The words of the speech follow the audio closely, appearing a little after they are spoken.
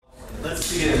Let's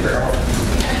begin in prayer.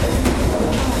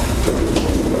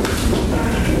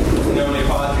 In nome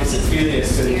Patris et Filii et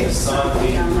Spiritus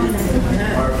Sancti.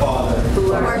 Our Father,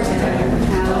 who art in heaven,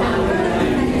 hallowed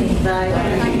be thy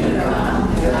name. Thy kingdom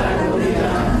come, thy will be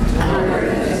done, on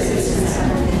earth as it is in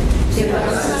heaven. Give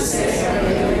us this day our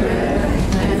daily bread,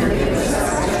 and forgive us our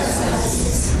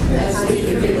trespasses, as we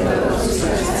forgive those who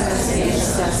trespass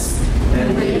against us.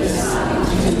 And lead us not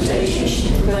into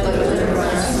temptation, but deliver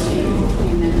us from evil.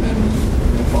 Amen.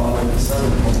 the Father, and the Son,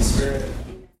 and the Holy Spirit.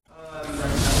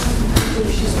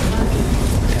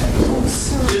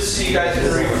 Just so you guys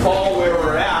can recall where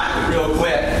we're at real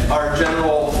quick, our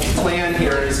general plan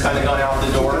here has kind of gone out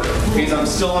the door because I'm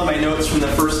still on my notes from the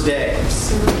first day.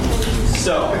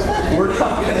 So we're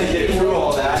not going to get through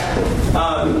all that.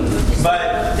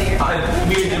 But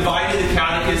we divided the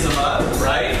catechism up,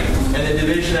 right? And the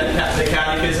division of the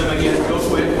catechism, again, real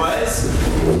quick, was?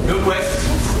 Real quick.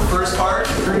 First part?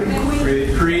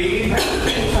 Creed.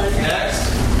 Next?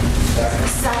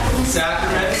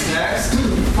 Sacraments. Next?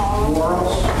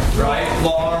 Morals. Right?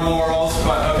 Law or morals.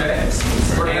 Okay.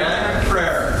 And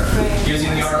prayer.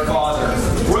 Using the Our Father.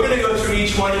 We're going to go through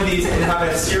each one of these and have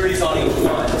a series on each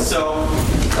one. So,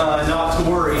 not to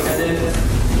worry. And then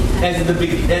at the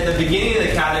beginning of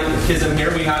the catechism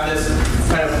here, we have this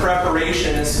kind of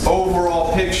preparation, this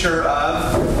overall picture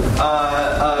of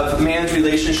man's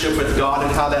relationship with God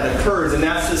and how that occurs. And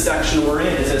that's the section we're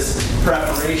in, is this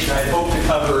preparation. I hope to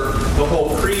cover the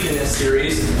whole creed in this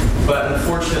series, but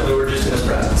unfortunately we're just in the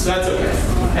prep. So that's okay.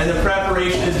 And the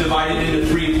preparation is divided into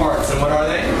 3 parts. And what are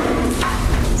they?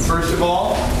 First of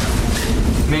all,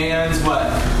 man's what?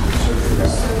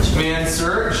 Man's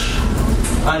search.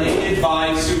 Unaided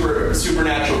by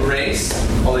supernatural grace,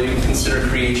 although you can consider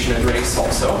creation a grace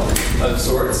also, of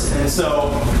sorts. And so,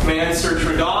 man's search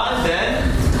for God, then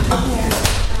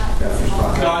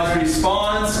God's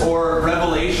response or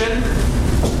revelation,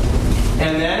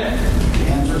 and then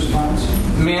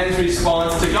man's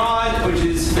response to God, which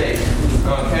is faith.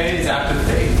 Okay, it's active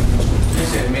faith.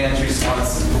 Man's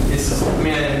response is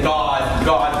man and God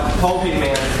helping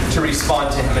man to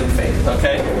respond to Him in faith.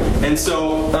 Okay, and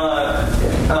so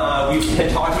we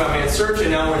had talked about man's search, and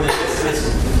now we're in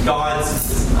this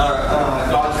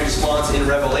God's response in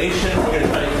Revelation. We're going to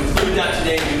try to conclude that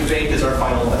today. And faith is our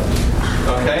final one.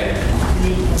 Okay.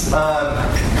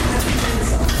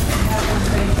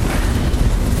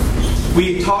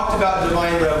 We talked about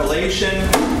divine revelation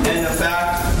and the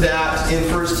fact that in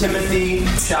 1 Timothy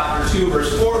chapter 2,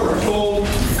 verse 4, we're told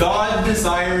God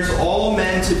desires all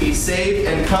men to be saved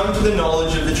and come to the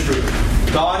knowledge of the truth.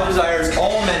 God desires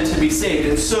all men to be saved.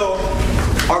 And so,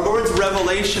 our Lord's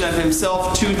revelation of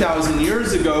Himself 2,000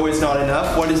 years ago is not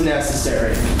enough. What is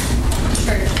necessary?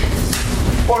 Church.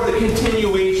 Or the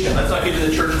continuation. Let's not get to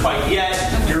the church quite yet.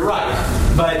 You're right.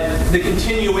 But the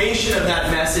continuation of that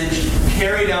message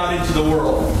carried out into the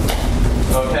world.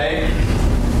 Okay?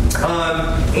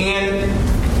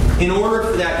 And in order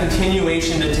for that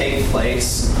continuation to take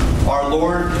place, our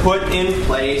Lord put in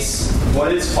place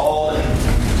what is called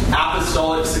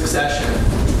apostolic succession.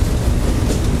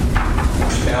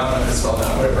 Okay, I don't know if to spell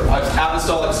that, whatever.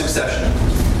 Apostolic succession.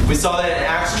 We saw that in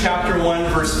Acts chapter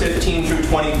 1, verse 15 through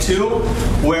 22,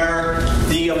 where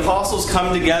the apostles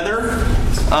come together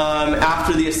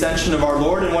after the ascension of our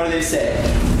Lord, and what do they say?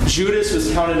 Judas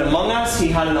was counted among us. He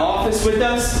had an office with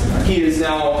us. He is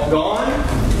now gone.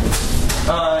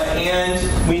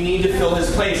 And we need to fill his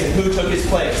place. And who took his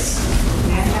place?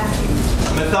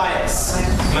 Matthias.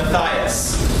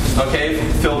 Okay,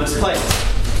 filled his place.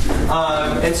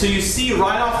 And so you see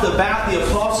right off the bat the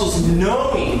apostles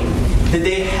knowing that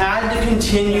they had to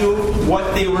continue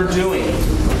what they were doing.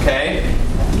 Okay?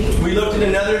 We looked at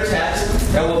another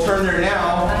text, and we'll turn there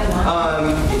now.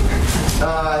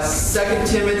 2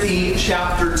 Timothy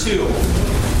chapter 2. 2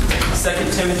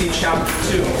 Timothy chapter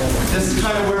 2. This is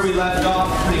kind of where we left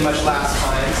off pretty much last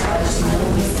time.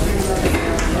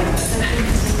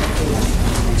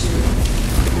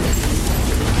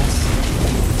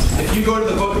 If you go to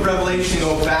the book of Revelation and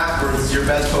go backwards, is your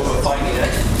best hope of finding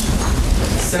it.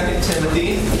 2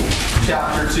 Timothy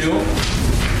chapter 2.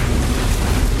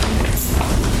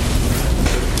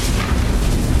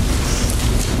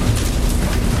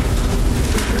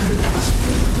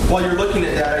 While you're looking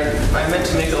at that, I meant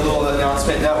to make a little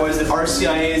announcement. That was that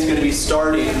RCIA is going to be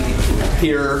starting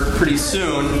here pretty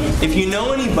soon. If you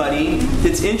know anybody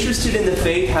that's interested in the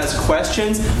faith, has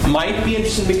questions, might be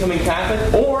interested in becoming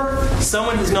Catholic, or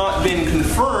someone has not been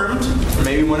confirmed, or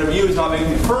maybe one of you has not been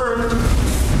confirmed,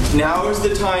 now is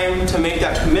the time to make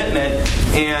that commitment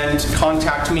and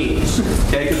contact me.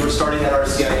 Okay, because we're starting that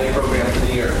RCIA program for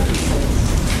the year.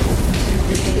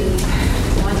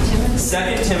 2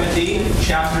 Timothy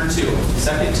chapter 2. 2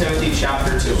 Timothy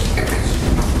chapter 2.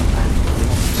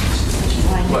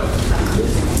 What?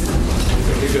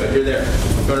 You're good. You're there.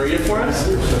 You want to read it for us?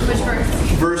 Which verse?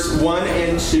 Verse 1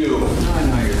 and 2.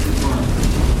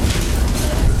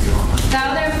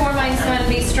 Thou therefore, my son,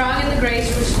 be strong in the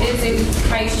grace which is in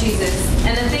Christ Jesus.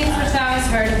 And the things which thou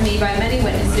hast heard of me by many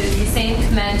witnesses, the same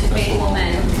command to faithful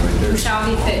men, who shall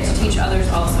be fit to teach others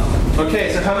also.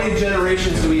 Okay, so how many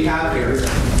generations do we have here?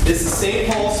 This is St.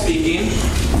 Paul speaking.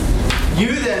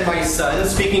 You then, my son,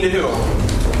 speaking to who?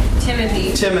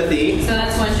 Timothy. Timothy. So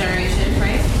that's one generation,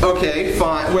 right? Okay,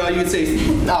 fine. Well, you'd say,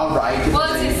 all right.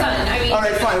 Well, it's his son. I mean, all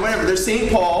right, fine, whatever. There's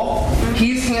St. Paul.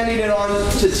 He's handing it on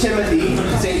to Timothy,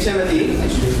 St. Timothy.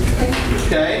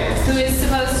 Okay? Who is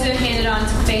supposed to hand it on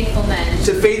to faithful men.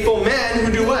 To faithful men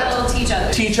who do what? Will teach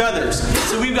others. Teach others.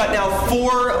 So we've got now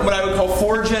what I would call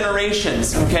 4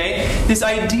 generations. Okay? This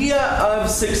idea of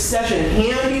succession,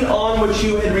 handing on what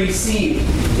you had received.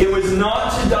 It was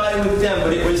not to die with them,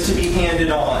 but it was to be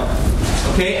handed on.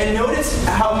 Okay? And notice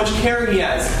how much care he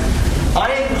has. I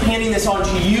am handing this on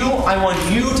to you. I want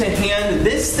you to hand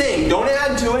this thing. Don't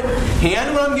add to it.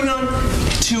 Hand what I'm giving on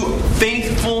to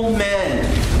faithful men.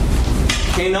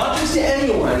 Okay, not just to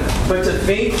anyone, but to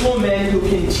faithful men who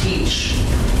can teach.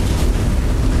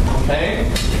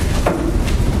 Okay?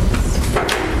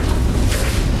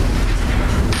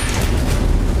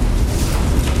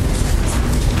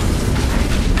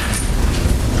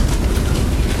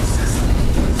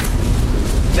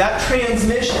 That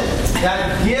transmission,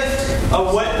 that gift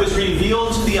of what was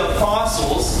revealed to the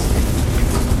apostles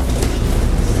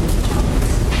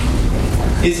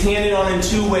is handed on in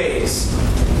 2 ways.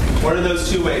 What are those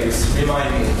 2 ways?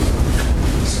 Remind me.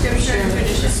 Scripture and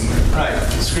tradition. Right.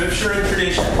 Scripture and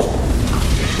tradition.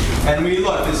 And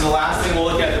this is the last thing we'll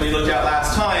look at that we looked at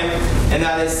last time, and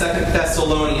that is 2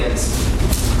 Thessalonians.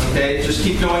 Okay, just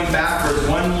keep going backwards.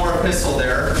 One more epistle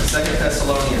there. 2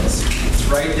 Thessalonians. It's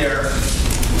right there.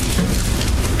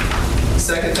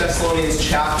 2 Thessalonians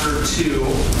chapter 2,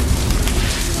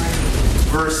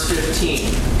 verse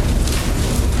 15.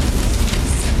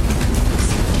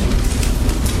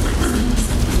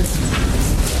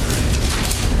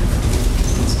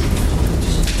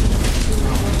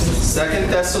 Second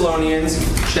Thessalonians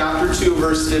chapter 2,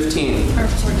 verse 15. Or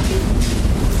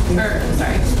 14.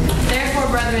 Therefore,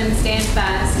 brethren, stand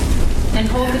fast and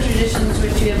hold the traditions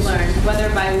which you have learned, whether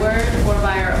by word or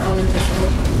by our own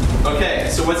epistle. Okay,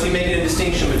 so what's he making a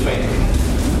distinction between?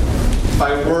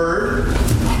 By word,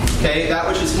 okay, that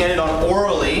which is handed on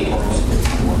orally,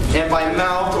 and by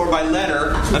mouth or by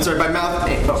letter. By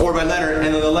mouth or by letter, and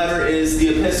then the letter is the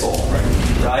epistle,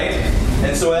 right?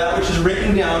 And so that which is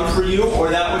written down for you, or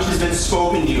that which has been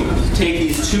spoken to you. Take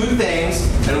these 2 things,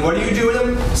 and what do you do with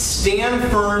them? Stand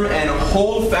firm and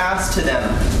hold fast to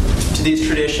them, to these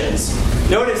traditions.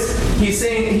 Notice, he's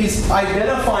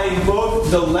identifying both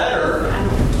the letter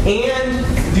and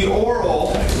the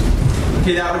oral,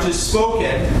 okay, that which is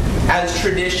spoken, as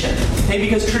tradition. Okay,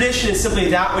 because tradition is simply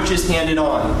that which is handed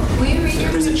on. Will you read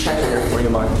There's a check there for you,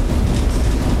 Mark.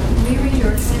 Will you read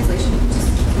your translation?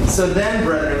 So then,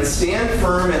 brethren, stand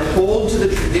firm and hold to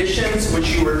the traditions which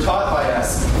you were taught by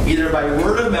us, either by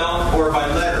word of mouth or by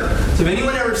letter. So if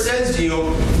anyone ever says to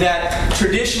you that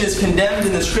tradition is condemned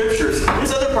in the Scriptures,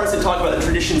 there's other parts that talk about the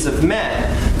traditions of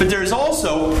men. But there's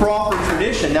also proper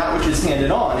tradition, that which is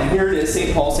handed on. And here it is,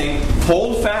 St. Paul saying,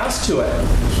 hold fast to it.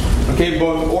 Okay,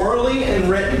 both orally and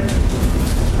written.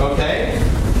 Okay?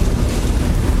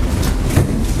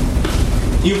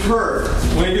 You've heard,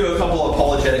 we're going to do a couple of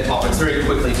apologetic topics very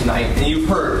quickly tonight, and you've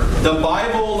heard, the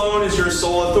Bible alone is your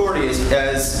sole authority,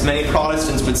 as many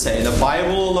Protestants would say. The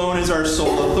Bible alone is our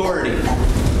sole authority.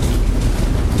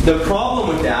 The problem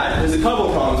with that, there's a couple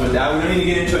of problems with that, we don't need to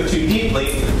get into it too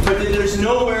deeply, but that there's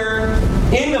nowhere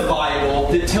in the Bible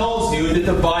that tells you that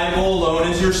the Bible alone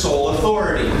is your sole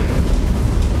authority.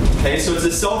 Okay, so it's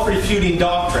a self-refuting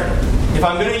doctrine. If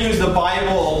I'm going to use the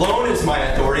Bible alone as my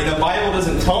authority, the Bible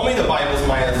doesn't tell me the Bible is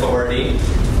my authority,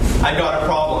 I've got a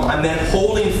problem. I'm then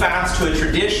holding fast to a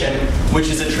tradition, which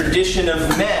is a tradition of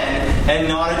men and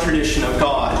not a tradition of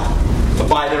God, but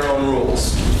by their own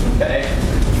rules. Okay?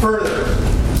 Further,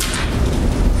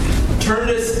 turn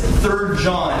to 3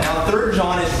 John. Now, 3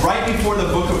 John is right before the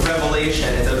book of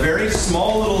Revelation. It's a very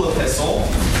small little epistle.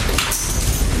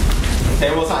 Okay,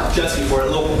 well, it's not just before, a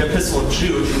little epistle of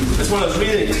Jude. It's one of those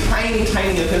really tiny,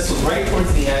 tiny epistles right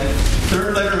towards the end.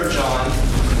 3rd letter of John.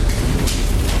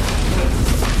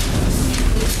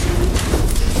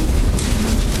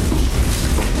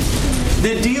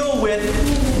 The deal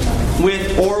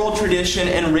with oral tradition tradition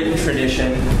and written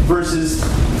tradition versus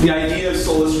the idea of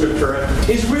sola scriptura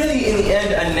is really, in the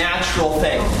end, a natural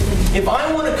thing. If I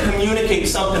want to communicate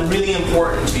something really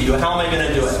important to you, how am I going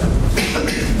to do it?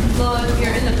 Well, if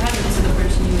you're in the presence of the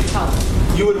person, you would tell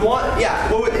them. You would want,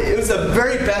 it was the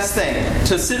very best thing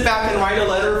to sit back and write a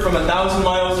letter from 1,000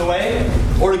 miles away,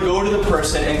 or to go to the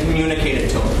person and communicate it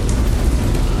to them.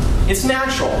 It's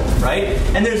natural, right?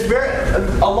 And there's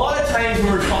a lot of times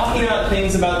when we're talking about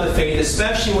things about the faith,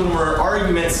 especially when we're in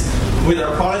arguments with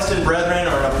our Protestant brethren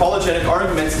or in apologetic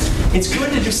arguments, it's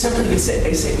good to just simply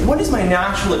say, what is my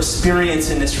natural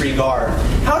experience in this regard?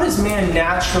 How does man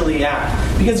naturally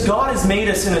act? Because God has made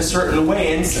us in a certain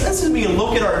way, and sometimes we can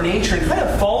look at our nature and kind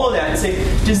of follow that and say,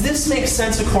 does this make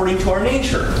sense according to our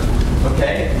nature?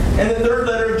 Okay? And the third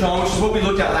letter of John, which is what we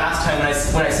looked at last time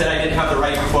when I said I didn't have the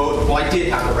right quote. Well, I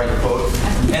did have the right quote.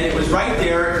 And it was right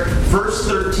there, verse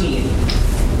 13.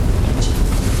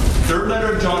 Third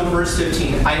letter of John, verse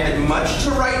 15. I had much to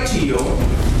write to you,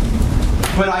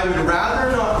 but I would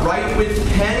rather not write with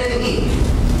pen and ink.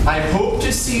 I hope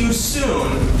to see you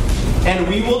soon, and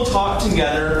we will talk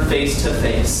together face to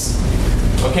face.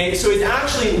 Okay? So he's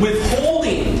actually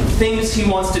withholding things he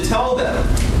wants to tell them.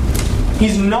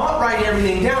 He's not writing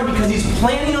everything down because he's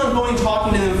planning on going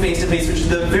talking to them face to face, which is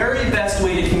the very best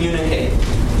way to communicate.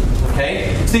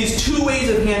 Okay? So these two ways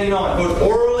of handing on, both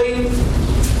orally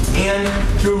and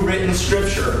through written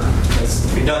scripture. That's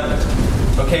redundant.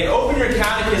 Okay, open your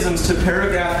catechisms to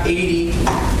paragraph 80.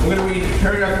 I'm going to read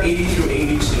paragraph 80 through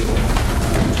 82.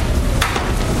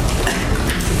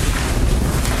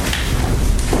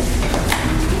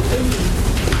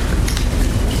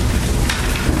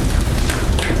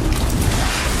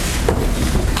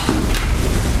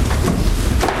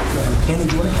 Andy,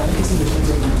 do you want to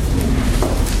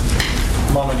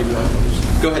Mom will give you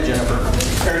one. Go ahead, Jennifer.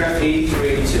 Paragraph 80 through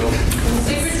 82.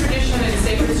 Sacred tradition and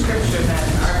sacred scripture, then,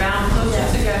 are bound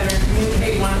closer together and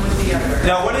communicate one with the other.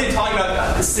 Now, what are they talking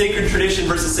about? Sacred tradition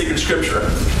versus sacred scripture.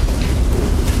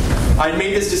 I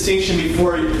made this distinction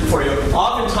before for you.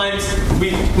 Oftentimes,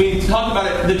 we talk about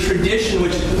it, the tradition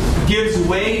which gives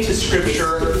way to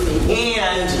scripture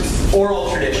and oral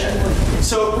tradition.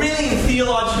 So really, in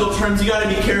theological terms, you got to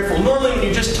be careful. Normally, when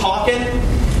you're just talking,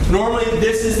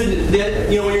 this is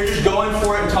when you're just going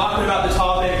for it and talking about the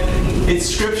topic, it's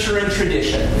scripture and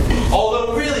tradition.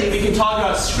 Although really, we can talk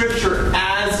about scripture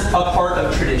as a part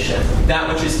of tradition, that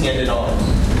which is handed on.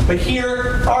 But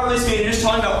here, probably speaking, you're just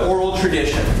talking about oral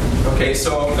tradition. Okay,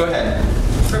 so go ahead.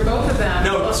 For both of them...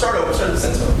 No, let's start over. Start the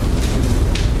sentence over.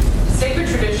 Sacred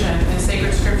tradition and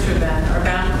sacred scripture, then, are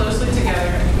bound closely together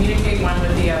and communicate one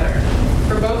with the other.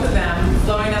 For both of them,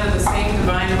 flowing out of the same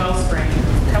divine wellspring,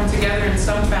 come together in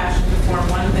some fashion to form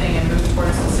one thing and move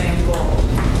towards the same goal.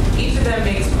 Each of them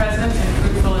makes present and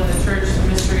fruitful in the church the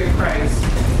mystery of Christ,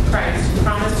 who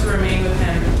promised to remain with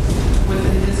him, with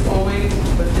his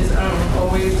own,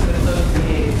 always to the close of the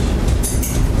age.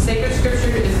 Sacred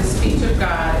scripture is the speech of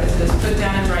God as it is put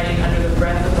down in writing under the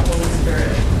breath of the Holy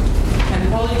Spirit.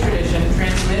 And holy tradition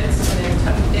transmits in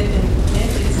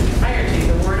its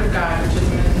entirety the word of God which has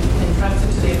been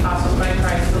entrusted to the apostles by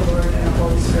Christ the Lord and the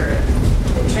Holy Spirit.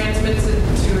 It transmits it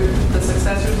to the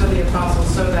successors of the apostles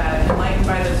so that, enlightened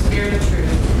by the Spirit of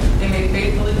truth, they may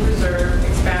faithfully preserve,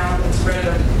 expound, and spread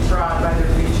it abroad by their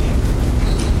preaching.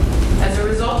 As a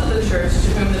result of the church, to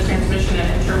whom the transmission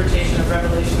and interpretation of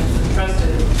Revelation is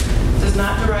entrusted, does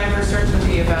not derive her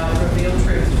certainty about the revealed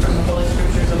truth from the Holy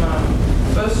Scriptures alone.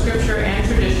 Both Scripture and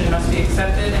tradition must be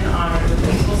accepted and honored with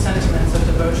equal sentiments of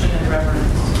devotion and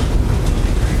reverence.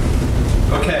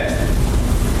 Okay.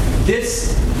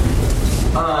 This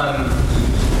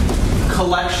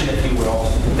collection, if you will,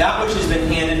 that which has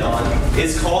been handed on,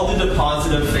 is called the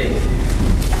deposit of faith.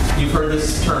 You've heard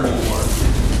this term before.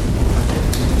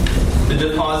 The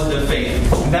deposit of faith.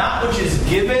 That which is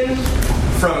given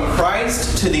from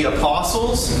Christ to the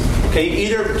apostles, okay,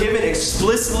 either given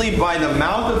explicitly by the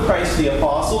mouth of Christ to the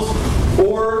apostles,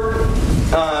 or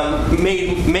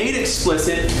made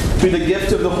explicit through the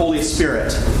gift of the Holy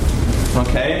Spirit.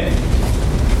 Okay?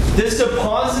 This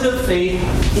deposit of faith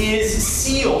is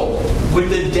sealed with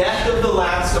the death of the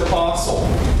last apostle.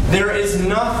 There is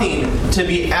nothing to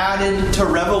be added to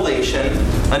Revelation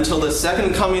until the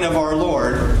second coming of our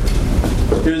Lord.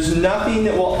 There's nothing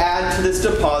that will add to this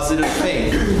deposit of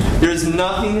faith. There's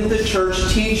nothing that the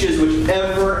church teaches which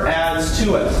ever adds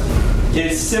to it.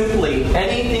 It's simply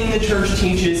anything the church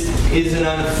teaches is an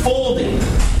unfolding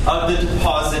of the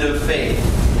deposit of faith.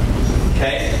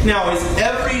 Okay? Now, is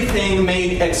everything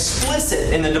made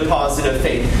explicit in the deposit of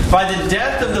faith? By the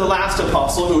death of the last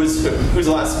apostle, who's the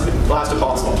last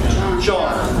apostle?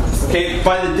 John. Okay,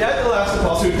 by the death of the last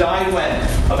apostle, who died when?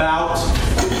 About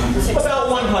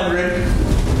 100.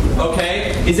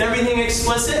 Okay? Is everything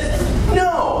explicit?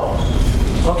 No.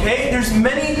 Okay? There's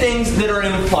many things that are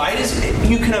implied. As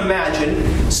you can imagine,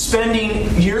 spending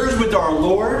years with our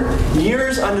Lord,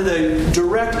 years under the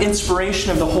direct inspiration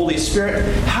of the Holy Spirit,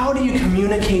 how do you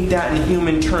communicate that in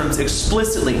human terms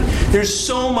explicitly? There's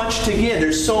so much to give.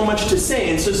 There's so much to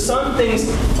say. And so some things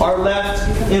are left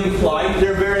implied.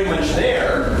 They're very much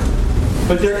there,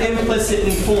 but they're implicit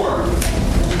in form.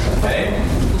 Okay?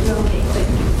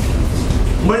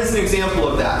 What is an example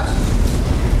of that?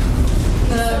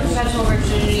 The perpetual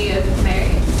virginity of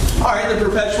Mary. All right, the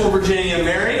perpetual virginity of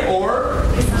Mary, or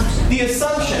the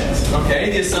Assumptions.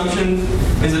 Okay, the Assumption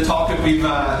is a topic we've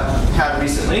had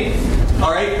recently.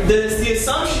 All right, the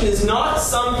Assumption is not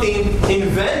something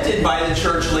invented by the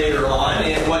church later on.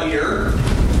 In what year?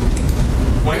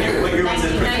 What year was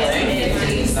it proclaimed?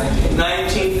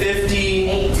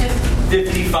 1958.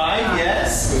 55,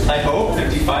 yes. I hope.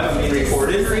 55, I'm being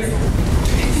recorded.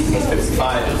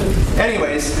 55.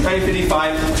 Anyways,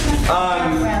 1955.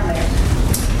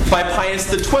 By Pius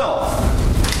XII.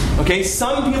 Okay,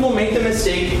 some people make the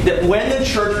mistake that when the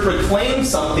church proclaims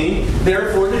something,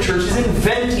 therefore the church is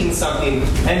inventing something,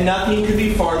 and nothing could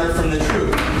be farther from the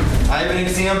truth. I have an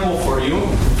example for you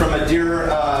from a dear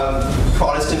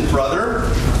Protestant brother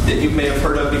that you may have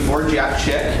heard of before, Jack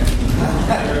Chick.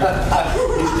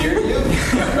 He's dear to you?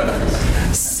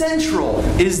 Central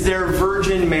is their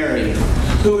Virgin Mary,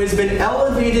 who has been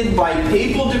elevated by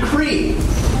papal decree,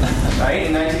 right,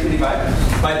 in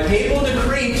 1955, by papal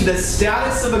decree to the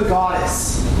status of a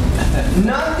goddess.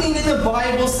 Nothing in the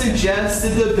Bible suggests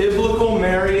that the biblical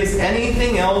Mary is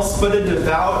anything else but a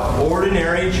devout,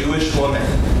 ordinary Jewish woman.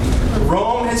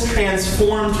 Rome has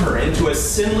transformed her into a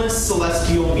sinless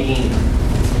celestial being.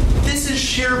 This is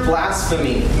sheer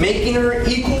blasphemy, making her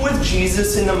equal with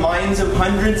Jesus in the minds of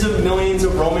hundreds of millions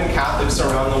of Roman Catholics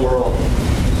around the world.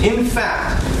 In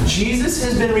fact, Jesus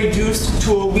has been reduced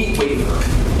to a wheat wafer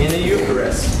in the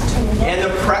Eucharist, and the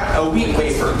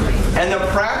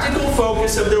practical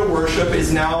focus of their worship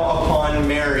is now upon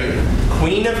Mary,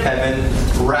 Queen of Heaven,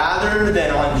 rather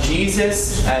than on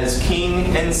Jesus as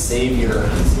King and Savior.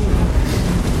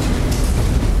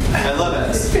 I love it.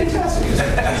 It's fantastic.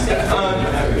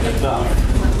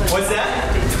 What's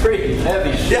that? It's pretty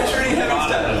heavy stuff. Yeah, it's pretty heavy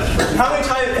stuff. How many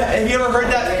times have you ever heard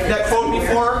that quote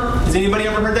before? Has anybody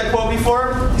ever heard that quote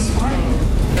before?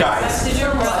 Guys,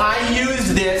 I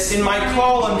used this in my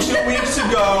column 2 weeks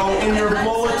ago in your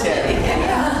bulletin.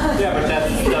 Yeah, but that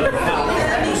doesn't count.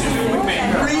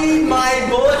 Read my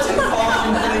bulletin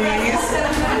column, please.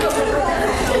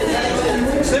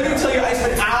 Let me tell you, I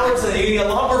spent hours on it. You get a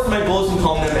lot more from my bulletin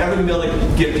column than I'm ever going to be able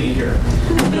to give to you here.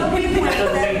 I read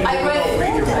it.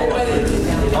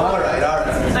 All right. I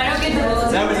don't get the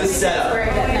bulletin. That was a setup.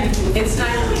 It's 19.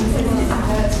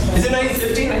 Is it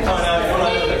 1950? Oh, no.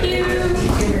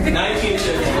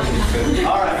 1950.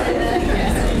 All right.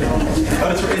 Oh,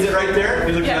 is it right there?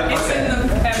 You looked it up? It's Okay. in the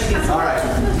evidence. All right.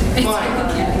 Fine.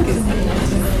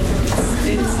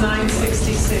 It's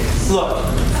 966. Look.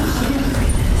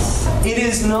 It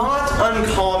is not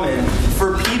uncommon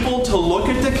for people to look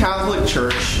at the Catholic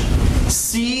Church,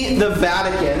 see the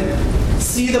Vatican,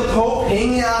 see the Pope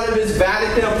hanging out of his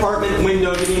Vatican apartment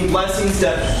window giving blessings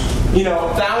to,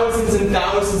 thousands and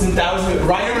thousands and thousands,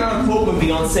 riding around a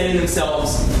Pope-mobile and saying to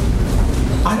themselves,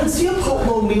 I don't see a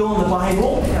Pope-mobile in the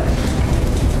Bible.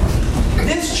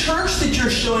 This church that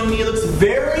you're showing me looks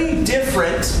very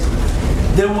different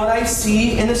than what I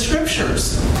see in the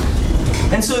Scriptures.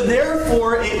 And so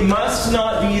therefore, it must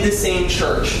not be the same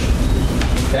church.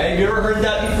 Okay, have you ever heard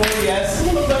that before? Yes? I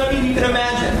mean, you can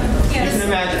imagine. Yeah, You can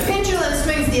imagine. The pendulum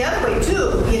swings the other way,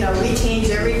 too. We change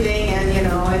everything, and, it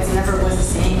never was the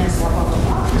same as blah, blah, blah,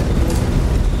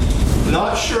 blah.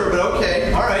 Not sure, but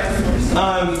okay. All right.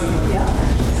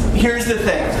 Here's the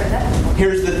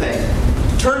thing.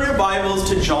 Turn your Bibles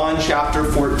to John chapter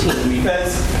 14,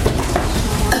 because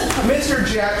Mr.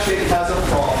 Jack Chick has a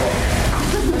problem.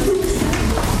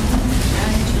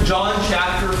 John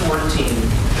chapter 14.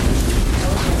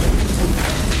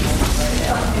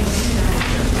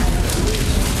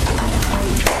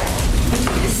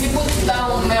 He puts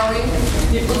down Mary,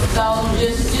 he puts down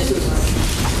Jesus,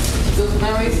 because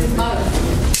Mary is his mother.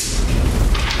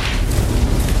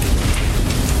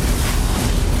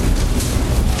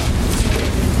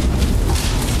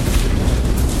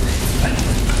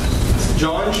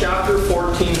 John chapter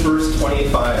 14, verse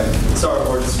 25. It's our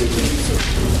Lord speaking.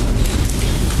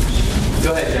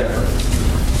 Go ahead, Jennifer.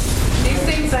 These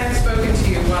things I have spoken to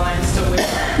you while I am still with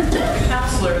you. The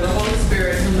Counselor, the Holy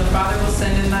Spirit, whom the Father will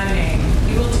send in my name,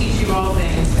 he will teach you all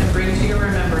things and bring to your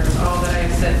remembrance all that I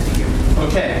have said to you.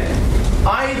 Okay.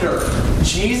 Either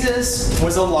Jesus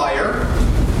was a liar,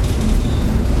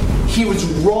 he was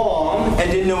wrong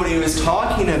and didn't know what he was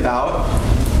talking about,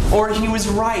 or he was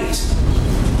right.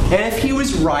 And if he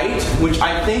was right, which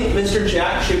I think Mr.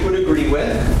 Jack Schick would agree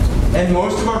with, and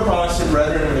most of our Protestant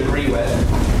brethren would agree with,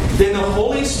 then the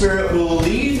Holy Spirit will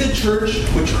lead the church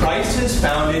which Christ has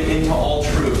founded into all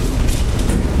truth.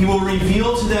 He will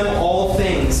reveal to them all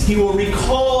things. He will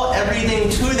recall everything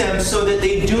to them so that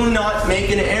they do not make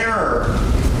an error.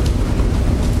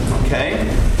 Okay?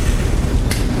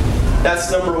 That's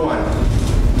number one.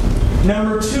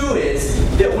 Number two is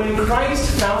that when Christ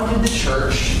founded the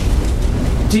church,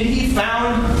 did he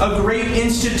found a great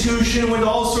institution with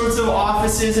all sorts of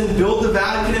offices and build the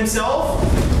Vatican himself?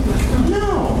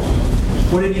 No.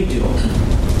 What did he do?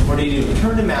 What did he do?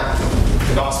 Turn to Matthew,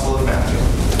 the Gospel of Matthew.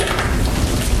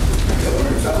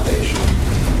 Salvation.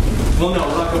 Well, no,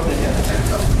 we're not going to him.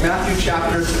 Matthew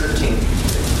chapter 13.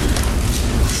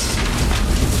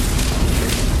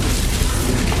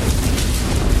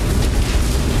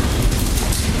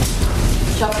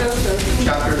 Chapter 13.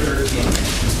 Chapter 13.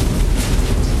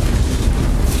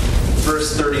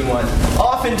 Verse 31.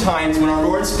 Oftentimes, when our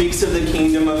Lord speaks of the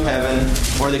kingdom of heaven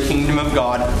or the kingdom of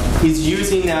God, he's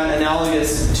using that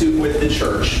analogous with the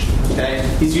church. Okay?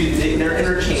 They're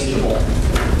interchangeable.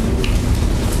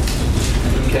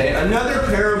 Okay? Another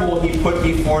parable he put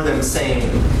before them,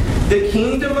 saying, "The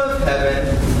kingdom of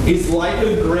heaven is like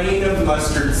a grain of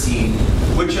mustard seed,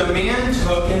 which a man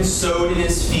took and sowed in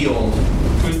his field."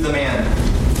 Who's the man?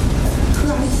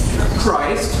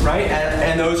 Christ, right?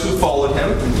 And those who followed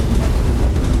him.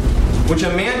 Which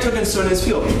a man took and sowed in his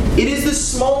field. It is the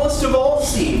smallest of all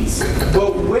seeds,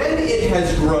 but when it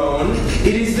has grown,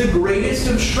 it is the greatest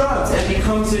of shrubs and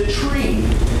becomes a tree,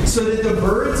 so that the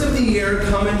birds of the air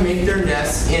come and make their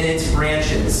nests in its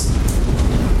branches.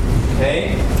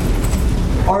 Okay?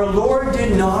 Our Lord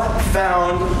did not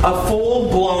found a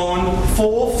full-blown,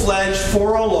 full-fledged,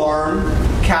 four-alarm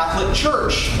Catholic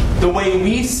Church the way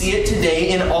we see it today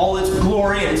in all its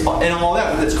glory and all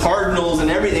that, with its cardinals and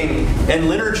everything, and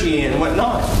liturgy and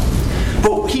whatnot.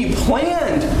 But he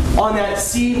planned on that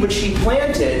seed which he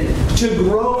planted to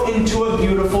grow into a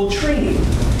beautiful tree.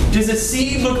 Does a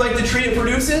seed look like the tree it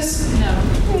produces? No.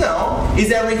 No.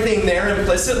 Is everything there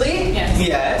implicitly? Yes.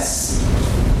 Yes.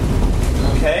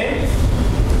 Okay.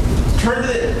 Turn to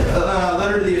the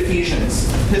letter to the Ephesians.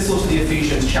 Epistle to the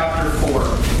Ephesians, chapter 4.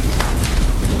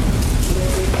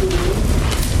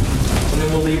 And then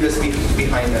we'll leave this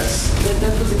behind us.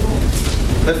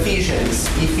 Ephesians,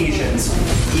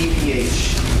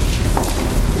 EPH.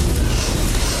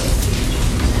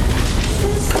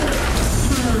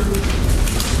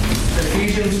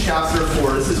 Ephesians chapter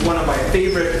 4. This is one of my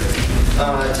favorite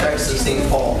texts of St.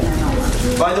 Paul.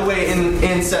 By the way,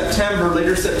 in September,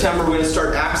 later September, we're going to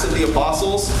start Acts of the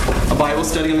Apostles, a Bible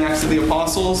study on Acts of the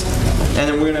Apostles. And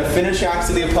then we're going to finish Acts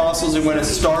of the Apostles and we're going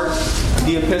to start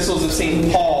the epistles of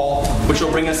St. Paul, which will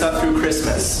bring us up through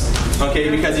Christmas. Okay,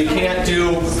 because you can't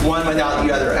do one without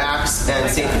the other. Acts and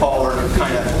St. Paul are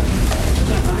kind of,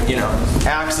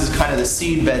 Acts is kind of the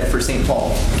seedbed for St.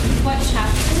 Paul. What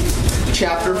chapter?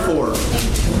 Chapter 4.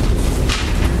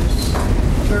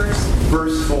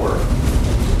 Verse 4.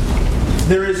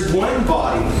 There is one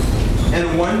body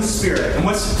and one spirit. And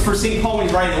what's for St. Paul when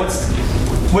he's writing,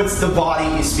 what's the body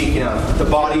he's speaking of? The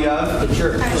body of the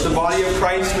church. The body of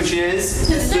Christ, which is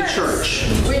the church.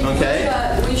 Okay?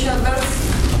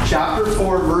 Chapter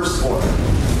 4, verse 4.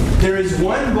 There is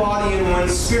one body and one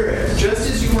spirit, just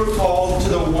as you were called to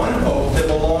the one hope that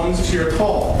belongs to your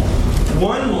call.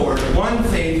 One Lord, one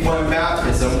faith, one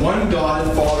baptism, one God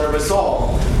and Father of us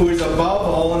all, who is above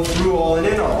all and through all and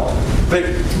in all.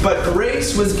 But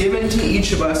grace was given to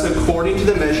each of us according to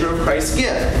the measure of Christ's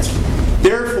gift.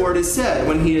 Therefore it is said,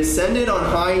 when he ascended on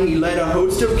high, he led a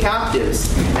host of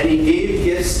captives, and he gave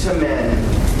gifts to men.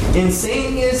 In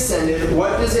saying he ascended,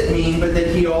 what does it mean but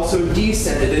that he also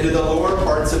descended into the lower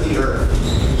parts of the earth?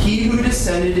 He who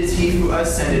descended is he who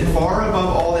ascended far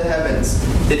above all the heavens,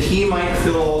 that he might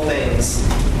fill all things.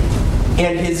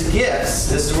 And his gifts,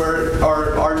 this is where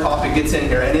our topic gets in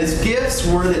here, and his gifts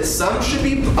were that some should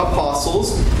be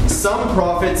apostles, some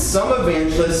prophets, some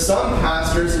evangelists, some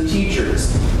pastors and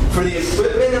teachers, for the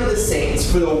equipment of the saints,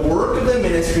 for the work of the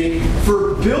ministry,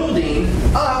 for building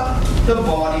up the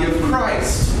body of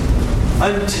Christ,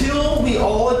 until we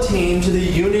all attain to the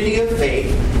unity of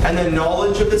faith and the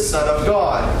knowledge of the Son of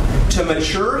God, to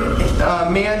mature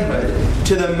manhood,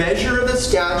 to the measure of the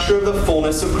stature of the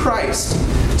fullness of Christ,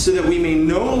 so that we may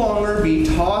no longer be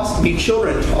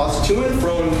children tossed to and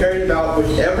fro and carried about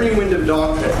with every wind of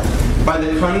doctrine, by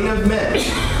the cunning of men,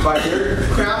 by their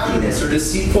craftiness or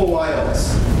deceitful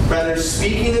wiles. Rather,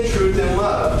 speaking the truth in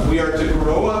love, we are to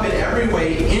grow up in every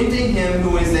way into Him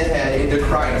who is the head, into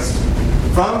Christ,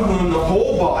 from whom the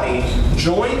whole body,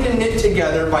 joined and knit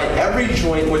together by every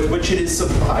joint with which it is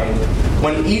supplied,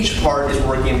 when each part is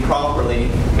working properly,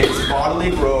 makes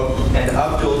bodily growth and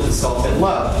upbuilds itself in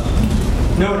love.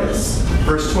 Notice,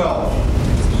 verse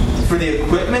 12. For the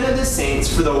equipment of the saints,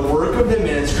 for the work of the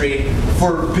ministry,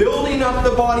 for building up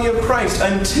the body of Christ,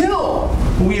 until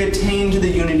we attain to the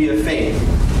unity of faith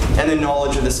and the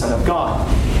knowledge of the Son of God.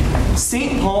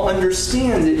 St. Paul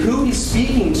understands that who he's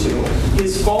speaking to,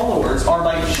 his followers, are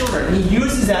like children. He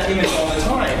uses that image all the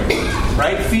time,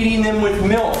 right? Feeding them with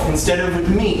milk instead of with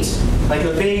meat, like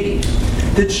a baby.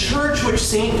 The church which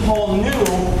St. Paul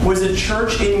knew was a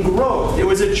church in growth. It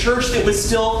was a church that was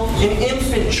still an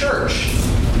infant church.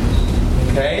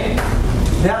 Okay?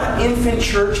 That infant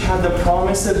church had the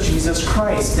promise of Jesus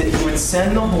Christ, that He would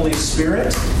send the Holy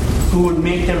Spirit who would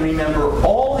make them remember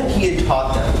all that He had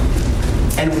taught them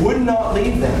and would not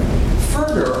leave them.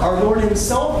 Further, our Lord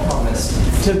Himself promised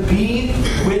to be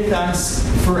with us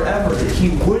forever, that He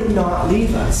would not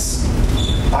leave us.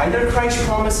 Either Christ's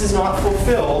promise is not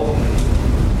fulfilled,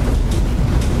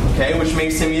 okay, which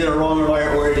makes Him either wrong or right,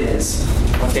 or it is.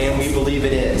 Okay, and we believe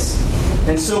it is.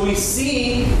 And so we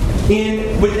see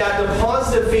with that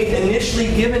deposit of faith initially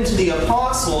given to the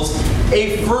apostles,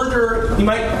 a further,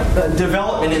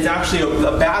 development is actually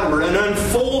a bad word, an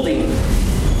unfolding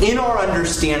in our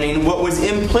understanding what was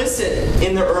implicit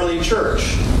in the early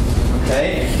church.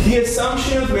 Okay? The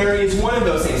Assumption of Mary is one of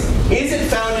those things. Is it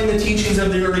found in the teachings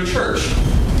of the early church?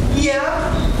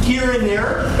 Yeah, here and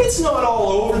there. It's not all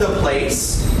over the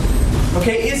place.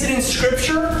 Okay, is it in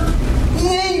Scripture?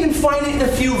 Yeah, you can find it in a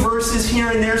few verses here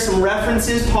and there, some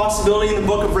references, possibility in the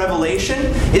book of Revelation.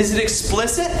 Is it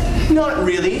explicit? Not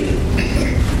really.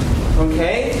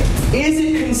 Okay? Is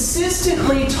it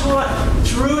consistently taught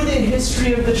through the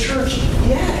history of the church?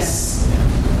 Yes.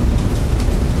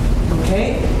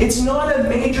 Okay? It's not a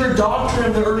major doctrine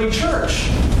of the early church.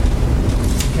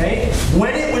 Okay?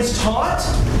 When it was taught,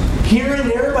 here and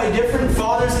there by different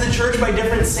fathers of the church, by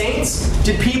different saints,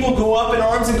 did people go up in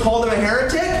arms and call them a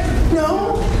heretic?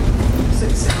 No.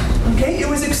 Okay, it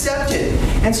was accepted.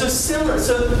 And so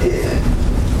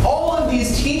all of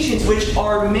these teachings which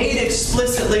are made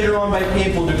explicit later on by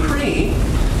papal decree,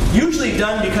 usually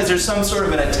done because there's some sort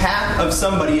of an attack of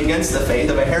somebody against the faith,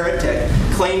 of a heretic,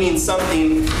 claiming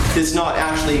something that's not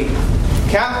actually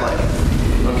Catholic,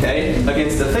 okay,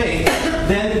 against the faith,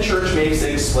 then the church makes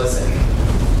it explicit.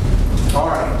 All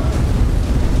right.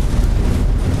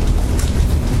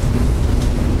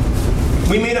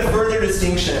 We made a further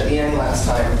distinction at the end last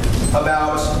time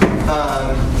about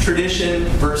tradition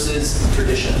versus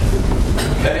tradition.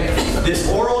 Okay? This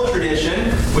oral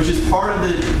tradition, which is part of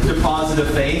the deposit of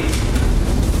faith,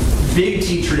 big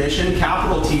T tradition,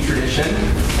 capital T tradition,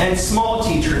 and small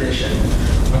t tradition.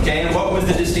 Okay? And what was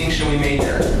the distinction we made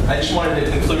there? I just wanted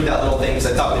to include that little thing because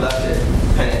I thought we left it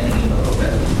kind of hanging a little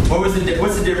bit. What's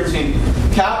the difference between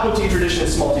capital T tradition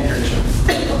and small t tradition?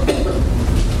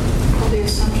 Well, the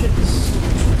assumption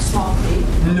is small t.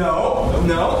 No.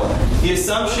 The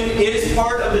assumption is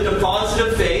part of the deposit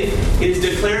of faith. It is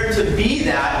declared to be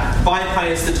that by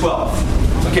Pius XII.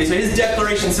 Okay, so his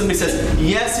declaration simply says,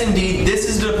 yes, indeed, this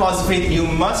is the deposit of faith. You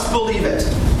must believe it.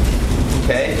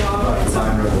 Okay? About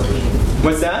divine revelation.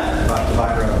 What's that? About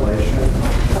divine revelation.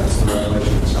 That's the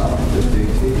revelation itself. The big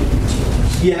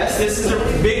T. Yes, this is the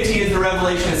big T is the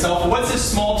revelation itself. What's this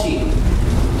small t?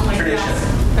 Tradition.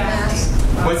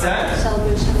 Fasting. What's that?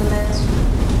 Celebration of the Mass.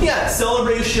 Yeah,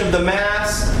 celebration of the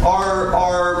Mass,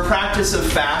 our practice of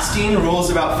fasting, rules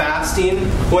about fasting.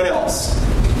 What else?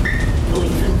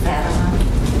 Belief in Fatima.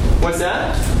 What's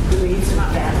that? Belief in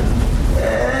Fatima.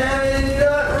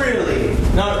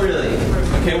 Not really.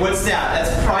 Okay, what's that?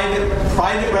 That's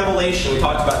private revelation. We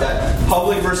talked about that.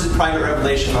 Public versus private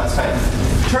revelation last time.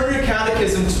 Turn your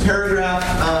catechism to paragraph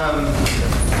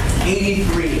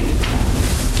 83.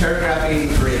 Paragraph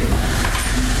 83.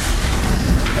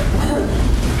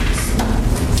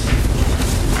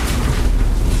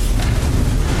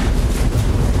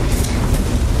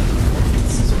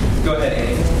 Go ahead,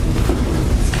 Amy.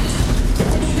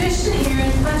 The tradition here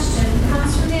in question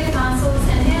comes from the apostles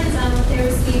and hands on what they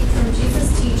received from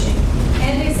Jesus' teaching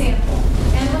and example,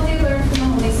 and what they learned from the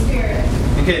Holy Spirit.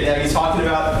 Okay, now he's talking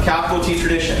about capital T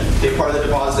tradition, big part of the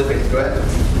deposit of faith. Go ahead.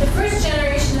 The first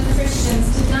generation of Christians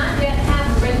did not yet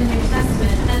have a written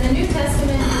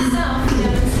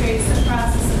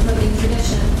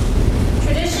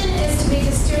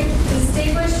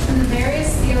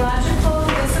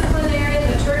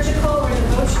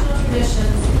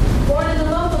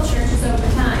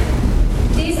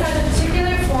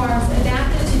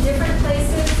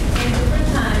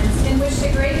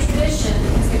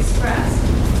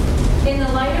In the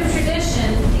light of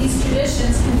tradition, these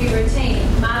traditions can be retained,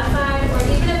 modified, or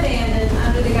even abandoned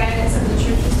under the guidance of the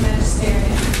Church's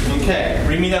magisterium. Okay,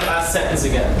 read me that last sentence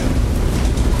again.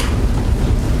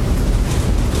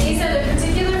 These are the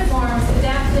particular forms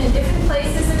adapted in different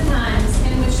places and times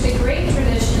in which the great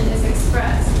tradition is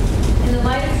expressed. In the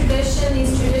light of tradition,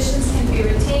 these traditions can be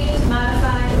retained,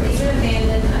 modified, or even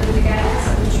abandoned under the guidance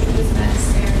of the Church's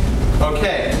magisterium.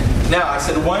 Okay, now I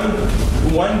said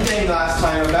one thing last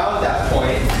time about that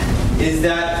point is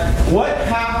that what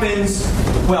happens,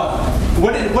 well,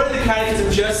 what did the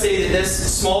Catechism just say that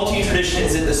this small t tradition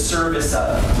is at the service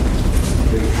of?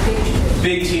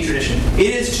 Big T tradition.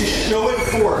 It is to show it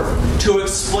forth, to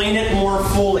explain it more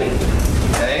fully.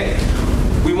 Okay?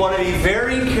 We want to be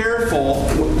very careful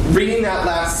reading that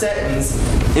last sentence,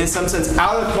 in some sense,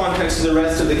 out of context of the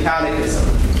rest of the Catechism.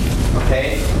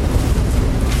 Okay?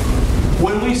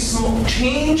 When we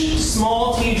change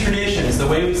small t traditions, the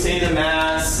way we say the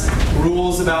Mass,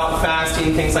 rules about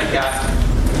fasting, things like that,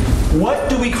 what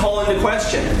do we call into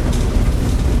question?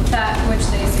 That which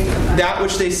they signify. That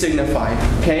which they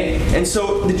signify. Okay? And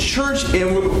so the Church,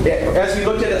 as we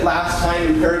looked at it last time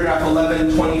in paragraph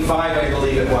 1125, I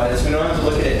believe it was, we don't have to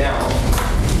look at it now.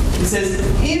 It says,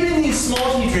 even these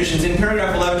small t traditions, in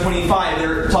paragraph 1125,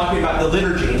 they're talking about the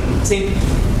liturgy, saying,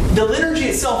 the liturgy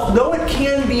itself, though it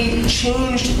can be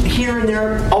changed here and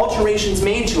there, alterations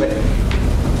made to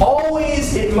it,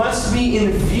 always it must be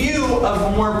in view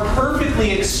of more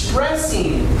perfectly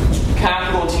expressing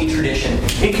capital T tradition.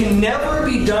 It can never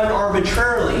be done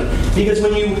arbitrarily, because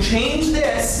when you change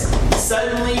this,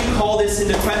 suddenly you call this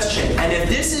into question. And if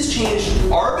this is changed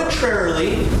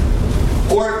arbitrarily,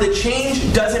 or if the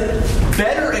change doesn't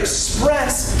better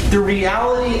express the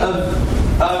reality of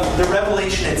the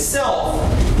revelation itself,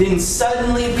 then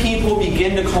suddenly people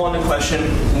begin to call into question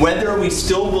whether we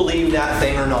still believe that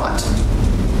thing or not.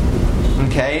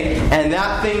 Okay? And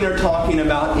that thing they're talking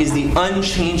about is the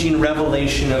unchanging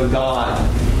revelation of God.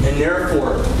 And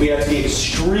therefore, we have to be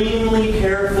extremely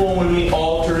careful when we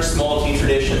alter small t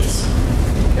traditions.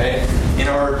 Okay? In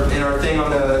our thing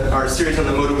on our series on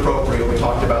the motu proprio, we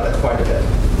talked about that quite a bit.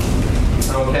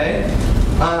 Okay?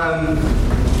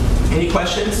 Any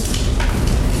questions?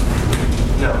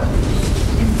 No.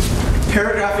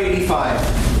 Paragraph 85.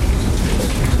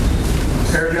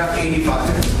 Paragraph 85.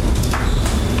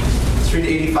 Let's read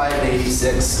 85 and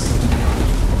 86.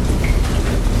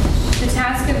 The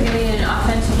task of giving an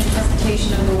authentic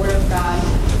interpretation of the Word of God,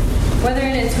 whether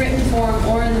in its written form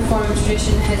or in the form of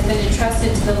tradition, has been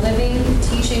entrusted to the living,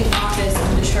 teaching office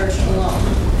of the Church alone.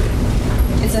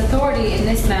 Its authority in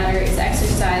this matter is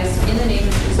exercised in the name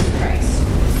of Jesus Christ.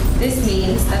 This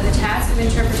means that the task of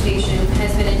interpretation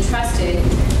has been entrusted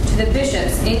to the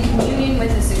bishops in communion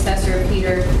with the successor of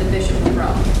Peter, the Bishop of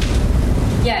Rome.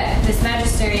 Yet, this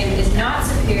magisterium is not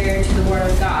superior to the Word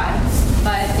of God,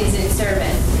 but is its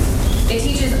servant. It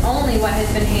teaches only what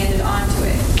has been handed on to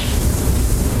it.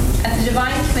 At the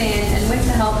divine command and with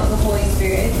the help of the Holy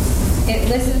Spirit, it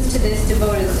listens to this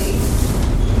devotedly,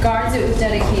 guards it with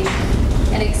dedication,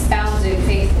 and expounds it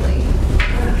faithfully.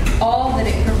 All that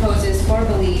it proposes for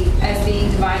belief as being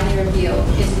divinely revealed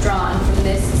is drawn from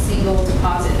this single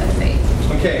deposit of faith.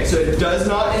 Okay, so it does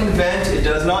not invent, it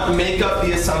does not make up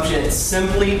the assumption, it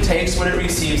simply takes what it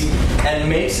receives and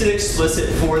makes it explicit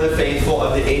for the faithful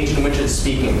of the age in which it's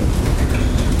speaking.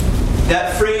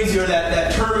 That phrase or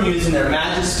that term used in there,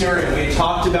 magisterium, we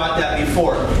talked about that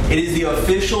before. It is the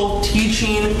official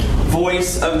teaching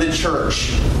voice of the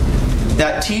church.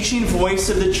 That teaching voice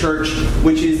of the church,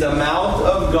 which is the mouth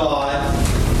of God,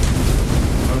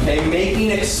 okay,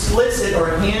 making explicit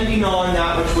or handing on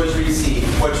that which was received,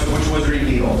 which was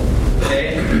revealed.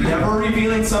 Okay? Never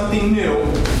revealing something new,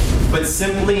 but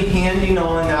simply handing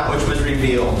on that which was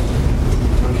revealed.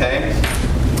 Okay?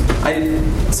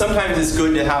 Sometimes it's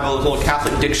good to have a little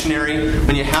Catholic dictionary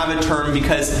when you have a term,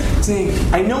 because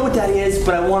I know what that is,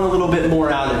 but I want a little bit more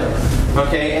out of it.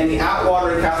 Okay? And the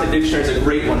Atwater Catholic Dictionary is a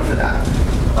great one for that.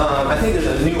 I think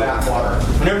there's a new Atwater.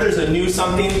 Whenever there's a new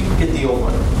something, get the old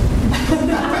one.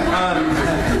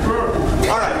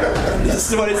 All right.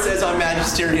 This is what it says on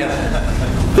magisterium.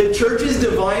 The Church's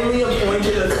divinely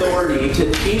appointed authority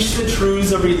to teach the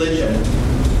truths of religion.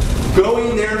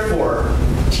 Going therefore,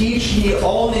 teach ye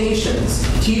all nations,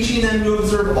 teaching them to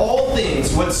observe all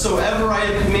things whatsoever I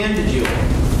have commanded you.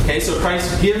 Okay, so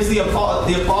Christ gives the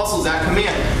apostles that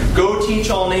command. Go teach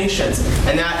all nations.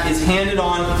 And that is handed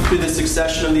on through the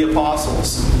succession of the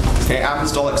apostles. Okay,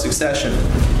 apostolic succession.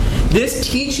 This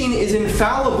teaching is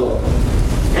infallible.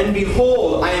 And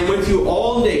behold, I am with you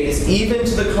all days, even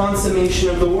to the consummation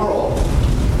of the world.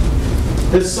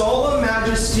 The solemn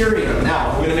magisterium.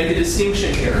 Now, we're going to make a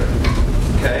distinction here.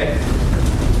 Okay?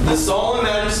 The Solemn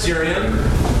Magisterium.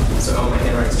 Oh, my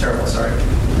handwriting's terrible, sorry.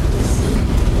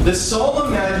 The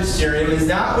Solemn Magisterium is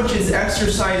that which is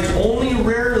exercised only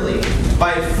rarely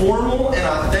by formal and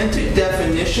authentic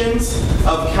definitions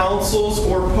of councils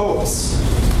or popes.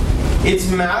 Its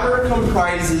matter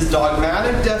comprises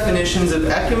dogmatic definitions of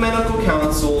ecumenical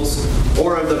councils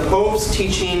or of the Pope's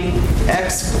teaching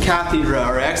ex cathedra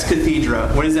or ex cathedra.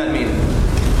 What does that mean?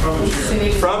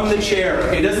 From the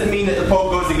chair. It doesn't mean that the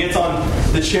Pope goes and gets on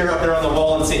the chair up there on the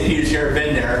wall in St. Peter's chair,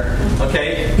 been there.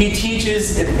 Okay? He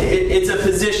teaches, it's a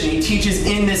position. He teaches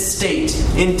in this state,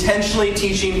 intentionally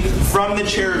teaching from the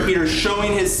chair of Peter,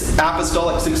 showing his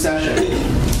apostolic succession.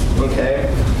 Okay?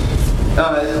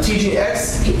 Teaching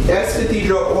ex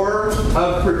cathedra or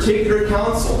of particular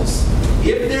councils,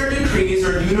 if their decrees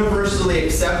are universally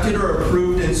accepted or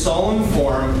approved in solemn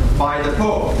form by the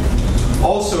Pope.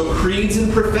 Also, creeds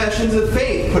and professions of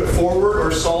faith put forward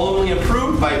or solemnly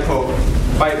approved by a pope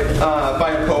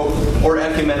or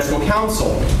ecumenical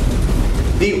council.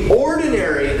 The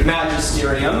ordinary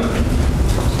magisterium.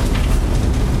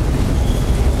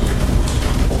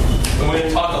 I'm going to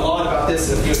talk a lot about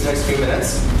this in the next few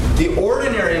minutes. The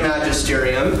ordinary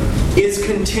magisterium is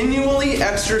continually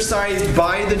exercised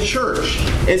by the Church,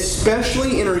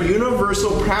 especially in her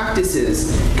universal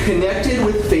practices connected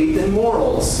with faith and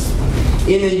morals.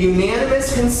 In the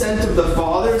unanimous consent of the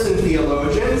fathers and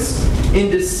theologians, in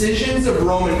decisions of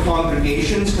Roman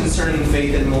congregations concerning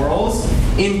faith and morals,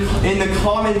 in the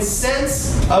common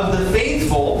sense of the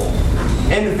faithful,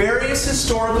 and various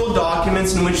historical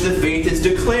documents in which the faith is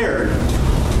declared.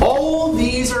 All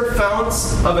these are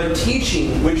founts of a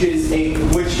teaching which as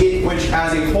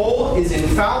a whole is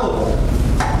infallible.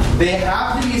 They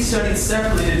have to be studied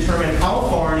separately to determine how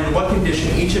far and in what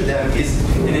condition each of them is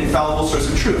an infallible source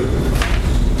of truth.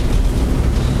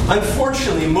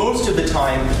 Unfortunately, most of the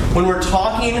time, when we're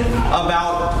talking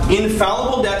about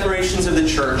infallible declarations of the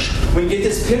Church, we get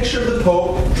this picture of the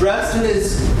Pope dressed in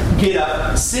his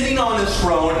get-up, sitting on his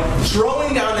throne,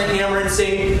 throwing down the hammer and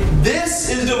saying, "This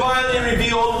is divinely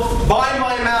revealed by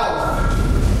my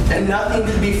mouth." And nothing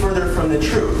could be further from the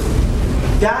truth.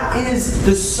 That is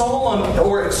the solemn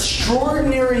or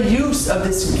extraordinary use of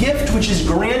this gift which is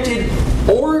granted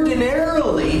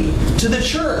ordinarily to the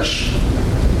Church.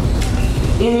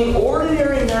 In the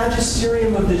ordinary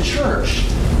magisterium of the Church,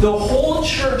 the whole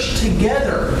Church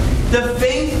together, the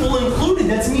faithful included,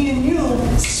 that's me and you,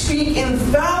 speak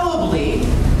infallibly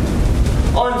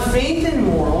on faith and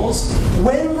morals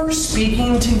when we're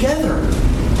speaking together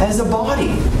as a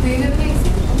body. Are you going to make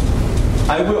sense?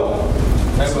 I will.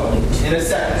 In a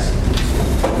second.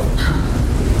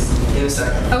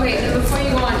 Okay, so before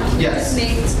you go on, can you just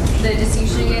make the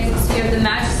distinction again? So you have the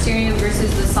magisterium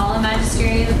versus the solemn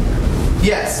magisterium?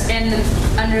 Yes. And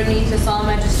underneath the solemn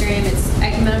magisterium, it's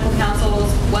ecumenical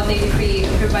councils, what they decree,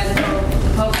 approved by the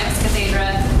Pope ex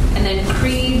cathedra, and then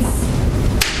creeds,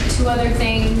 two other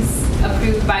things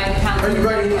approved by the council. Are you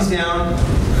writing these down?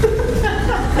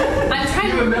 I'm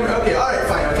trying to remember. Okay, all right,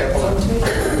 fine. Okay, hold on.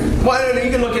 Well, I don't know. You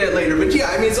can look at it later, but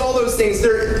yeah, I mean, it's all those things.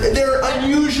 They're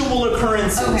unusual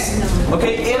occurrences.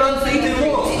 Okay, and on faith and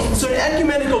morals. So an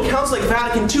ecumenical council like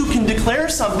Vatican II can declare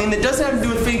something that doesn't have to do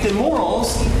with faith and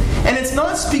morals, and it's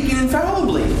not speaking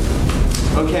infallibly.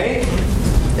 Okay?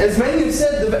 As many have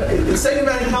said, the Second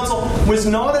Vatican Council was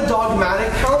not a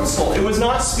dogmatic council. It was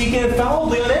not speaking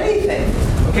infallibly on anything.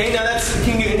 Okay, now that's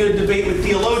can get into a debate with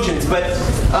theologians, but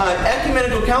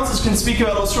ecumenical councils can speak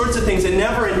about all sorts of things and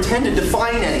never intend to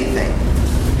define anything.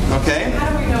 Okay? How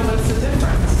do we know what's the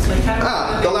difference?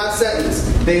 The last sentence.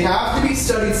 They have to be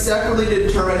studied separately to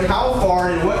determine how far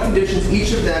and in what conditions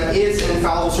each of them is an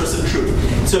infallible source of truth.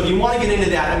 So if you want to get into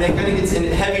that, I mean, it kind of gets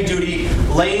into heavy duty,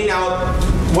 laying out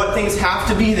what things have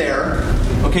to be there.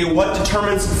 Okay, what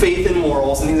determines faith and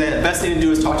morals and things like that. The best thing to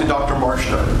do is talk to Dr.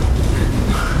 Marshner.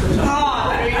 All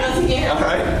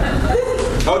right.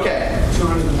 Okay.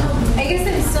 I guess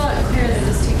it's still unclear the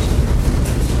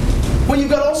distinction. Well, you've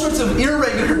got all sorts of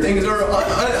irregular things, or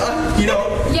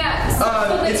Yeah.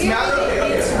 It's matter.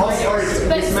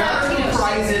 It's matter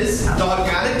comprises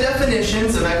dogmatic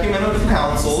definitions of ecumenical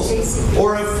councils,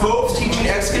 or of popes teaching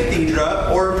ex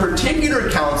cathedra, or particular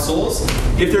councils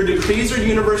if their decrees are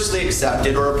universally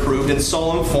accepted or approved in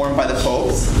solemn form by the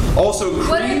Pope. Also, creeds.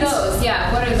 What are those?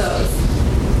 Yeah. What are those?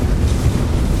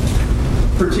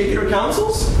 Particular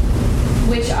councils?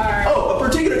 Which are... Oh, a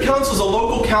particular council is a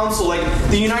local council. Like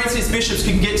the United States bishops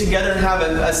could get together and have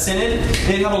a synod.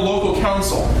 They'd have a local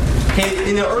council. Okay,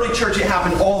 in the early church, it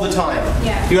happened all the time.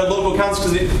 Yeah. You had local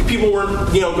councils because people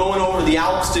weren't, going over the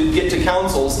Alps to get to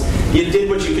councils. You did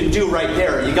what you could do right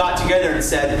there. You got together and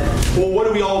said, well, what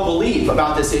do we all believe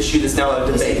about this issue that's now a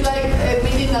Is debate? it like a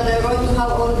meeting that they're going to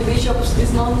have all the bishops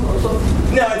this month or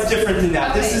something? No, it's different than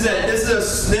that. Okay.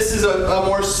 This is a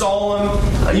more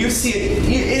solemn. You see it.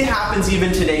 It happens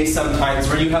even today sometimes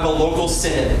where you have a local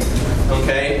synod,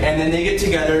 okay, and then they get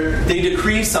together, they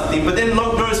decree something. But then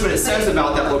notice what it says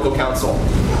about that local council.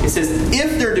 It says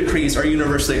if their decrees are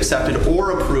universally accepted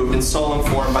or approved in solemn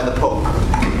form by the Pope.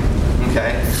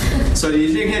 Okay, so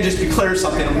you can't just declare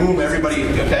something and boom, everybody.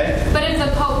 Okay. But if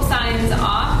the Pope signs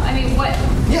off, I mean, what?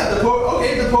 Yeah, the Pope.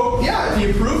 Okay, the Pope. Yeah, if he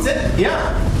approves it.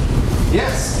 Yeah.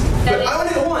 Yes. But I want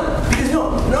to go on because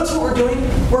notice what we're doing.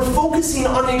 We're focusing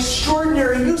on an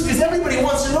extraordinary use because everybody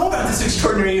wants to know about this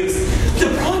extraordinary use.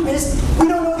 The problem is we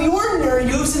don't know the ordinary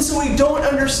use, and so we don't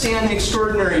understand the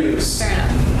extraordinary use. Fair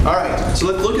enough. All right, so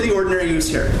let's look at the ordinary use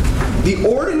here. The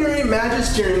ordinary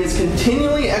magisterium is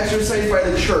continually exercised by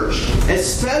the church,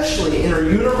 especially in our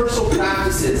universal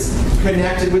practices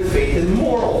connected with faith and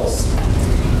morals.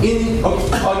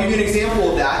 I'll give you an example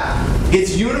of that.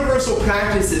 It's universal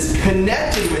practices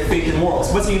connected with faith and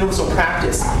morals. What's a universal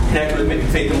practice connected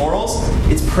with faith and morals?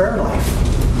 It's prayer life.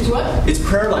 It's what? It's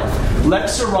prayer life.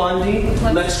 Lex orandi,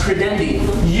 lex credendi.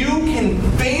 You can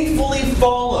faithfully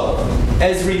follow,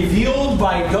 as revealed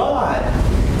by God,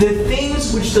 the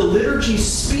things which the liturgy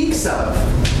speaks of,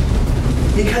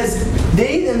 because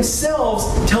they themselves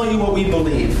tell you what we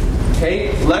believe.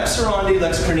 Okay? Lex orandi,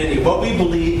 lex credendi. What we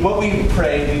believe, what we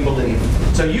pray, we believe.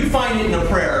 So you find it in a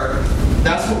prayer,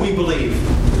 that's what we believe.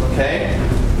 Okay?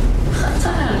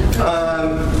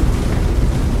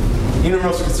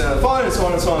 Universal consent of the Father, and so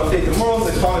on and so on, faith and morals,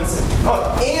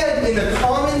 and in the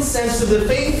common sense of the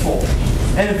faithful,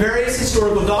 and various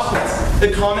historical documents,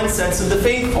 the common sense of the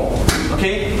faithful.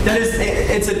 Okay,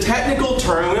 it's a technical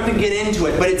term. We have to get into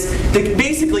it, but it's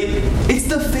basically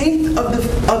the faith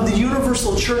of the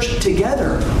universal church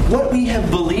together. What we have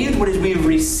believed, what we have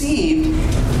received,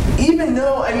 even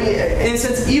though in a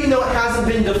sense, even though it hasn't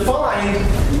been defined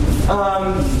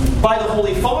by the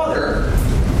Holy Father,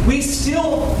 we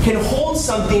still can hold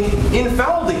something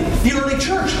infallibly. The early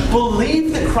church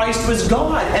believed that Christ was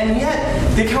God, and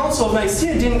yet the Council of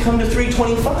Nicaea didn't come to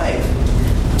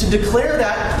 325 to declare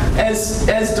that as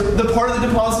the part of the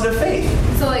deposit of faith.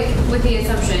 So, like, with the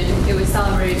assumption it was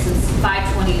celebrated since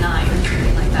 529 or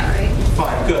something like that, right?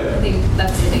 Fine, good. I think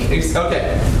that's the date.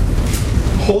 Okay.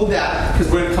 Hold that,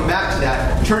 because we're going to come back to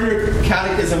that. Turn your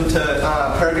catechism to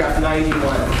paragraph 91.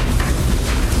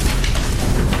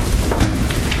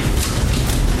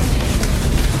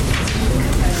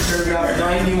 Paragraph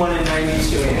 91 and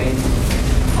 92, Annie.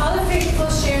 All the faithful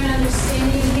share an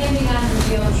understanding and handing on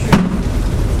revealed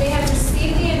truth. They have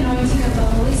received the anointing of the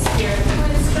Holy Spirit, who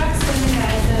instructs them and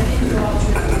guides them into all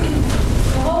truth.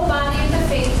 The whole body of the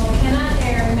faithful cannot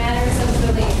err in matters of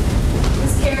belief.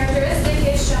 This characteristic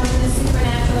is shown in the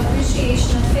supernatural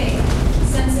appreciation of faith,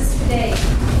 sensus fidei,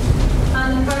 on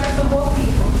the part of the whole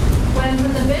people. When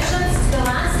from the bishops to the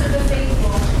last of the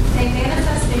faithful, they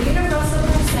manifest a universal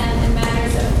consent in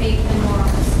matters of faith and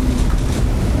morals.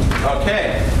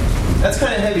 Okay. That's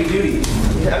kind of heavy duty.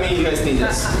 I mean, you guys need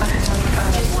this.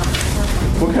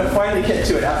 We're going to finally get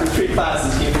to it after 3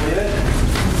 classes. Can you believe it?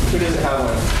 Who doesn't have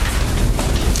one?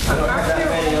 I don't have that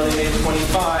many. I only made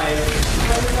 25.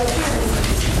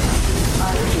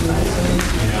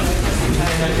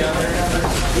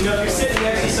 If you're sitting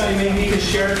next to somebody, maybe you can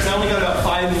share it, because I only got about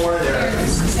 5 more there.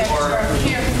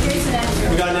 Here's an extra.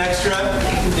 We got an extra?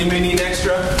 Anybody need an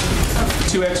extra?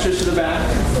 2 extras to the back?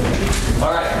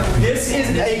 All right. This is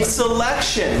a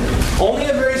selection, only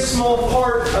a very small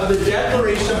part of the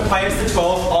declaration of Pius XII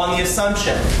on the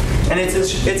Assumption. And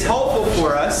it's helpful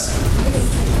for us.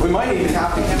 We might even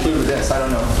have to conclude with this. I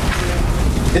don't know.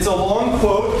 It's a long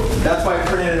quote. That's why I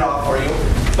printed it off for you.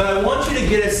 But I want you to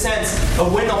get a sense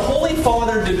of when the Holy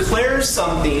Father declares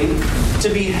something to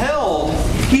be held,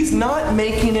 he's not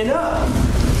making it up.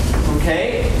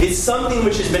 Okay? It's something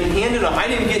which has been handed on. I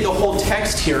didn't get the whole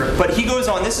text here, but he goes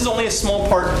on. This is only a small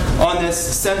part on this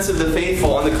sense of the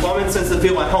faithful, on the common sense of the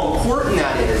faithful, and how important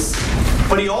that is.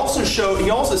 But he also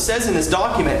says in this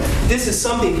document, this is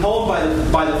something held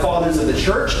by the fathers of the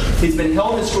church. It's been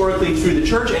held historically through the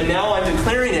church, and now I'm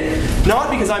declaring it, not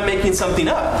because I'm making something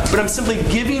up, but I'm simply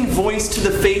giving voice to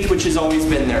the faith which has always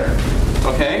been there.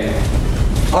 Okay?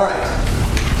 All right.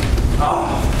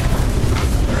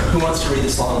 Who wants to read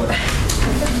this long letter?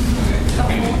 The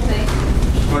whole thing.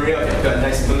 Want to read? Okay, good.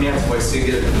 Nice. Let me have voice so you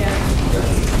get it. Yeah.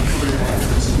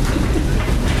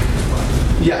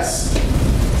 Yes.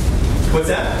 What's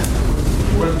that?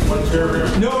 What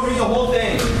paragraph? No, read the whole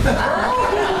thing.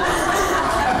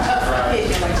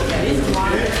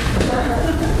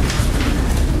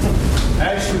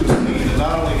 Actually, it was seen that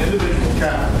not only individual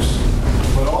Catholics,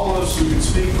 but all those who could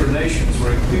speak for nations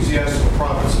were ecclesiastical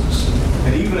provinces,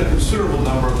 and even a considerable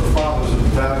number of the fathers of the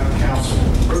Vatican Council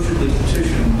urgently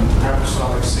petitioned the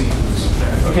Apostolic See to this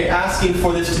effect. Okay, asking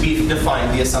for this to be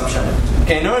defined, the assumption.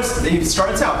 Okay, notice that he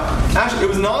starts out. Actually, it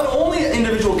was not only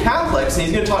individual Catholics, and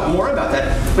he's going to talk more about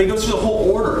that, but he goes through the whole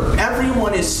order.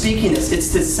 Everyone is speaking this. It's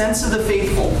the sense of the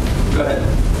faithful. Go ahead.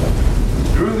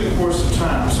 During the course of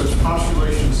time, such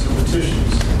postulations and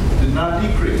petitions did not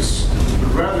decrease,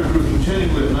 but rather grew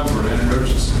continually in number and in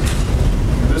urgency.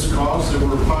 In this cause, there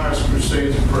were pious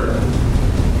crusades of prayer.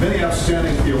 Many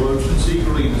outstanding theologians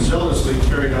eagerly and zealously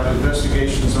carried out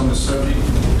investigations on the subject,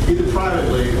 either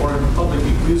privately or in public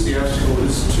ecclesiastical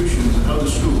institutions and other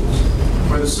schools,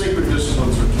 where the sacred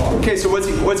disciplines are taught. Okay, so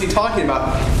what's he talking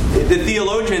about? The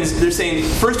theologians, they're saying,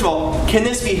 first of all, can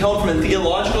this be held from a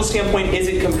theological standpoint? Is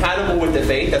it compatible with the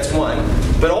faith? That's one.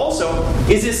 But also,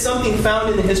 is this something found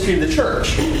in the history of the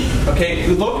church? Okay,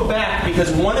 we look back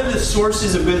because one of the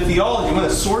sources of good theology, one of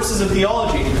the sources of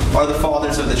theology are the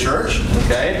fathers of the church,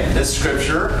 okay? The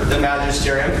scripture, the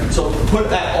magisterium. So put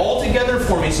that all together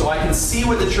for me so I can see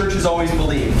what the church has always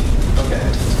believed. Okay.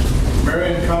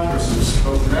 Marian congresses,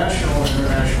 both national and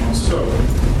international in scope,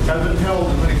 have been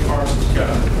held in many parts of the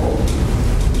Catholic world.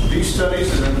 These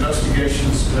studies and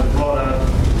investigations have brought out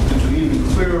into even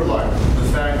clearer light the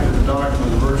fact that the dogma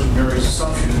of the Virgin Mary's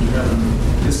assumption into heaven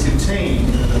is contained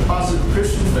in the positive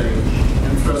Christian faith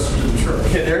entrusted to the Church.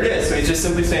 Okay, there it is. So he's just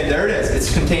simply saying, there it is.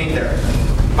 It's contained there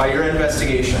by your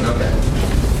investigation. Okay.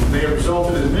 They have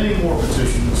resulted in many more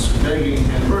petitions begging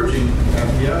and urging at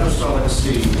the Apostolic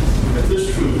See that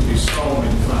this truth be solemnly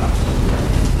defined.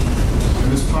 In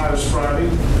this pious striving,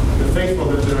 the faithful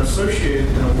have been associated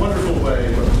in a wonderful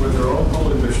way with their own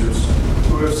holy bishops,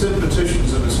 who have sent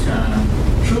petitions of this kind,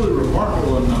 truly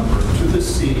remarkable in number, to this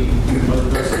See of the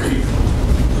blessed people.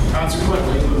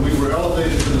 Consequently, when we were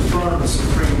elevated to the throne of the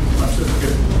Supreme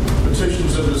Pontificate,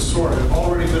 petitions of this sort have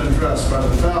already been addressed by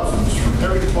the thousands from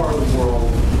every part of the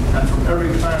world and from every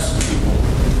class of people,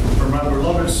 from our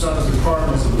beloved sons, the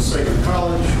cardinals of the Sacred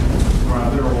College, from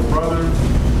our venerable brother,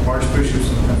 archbishops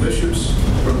and bishops,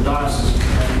 from dioceses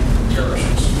and from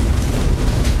parishes.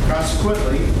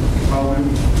 Consequently, while we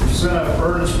send up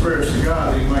earnest prayers to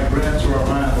God that He might grant to our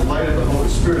mind the light of the Holy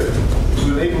Spirit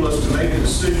to enable us to make a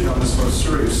decision on this most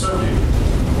serious subject,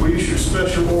 we issue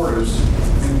special orders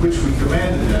in which we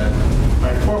commanded that,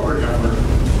 by corporate effort,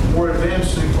 more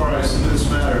advanced inquiries into this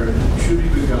matter should be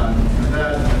begun, and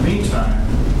that, in the meantime,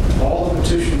 all the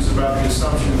petitions about the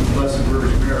Assumption of the Blessed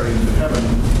Virgin Mary into heaven,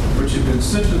 which have been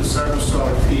sent to the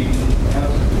Apostolic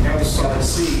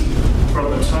See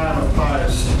from the time of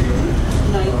Pius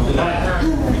IX,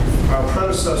 our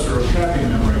predecessor of happy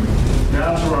memory,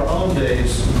 down to our own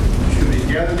days, should be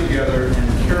gathered together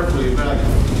and carefully evaluated.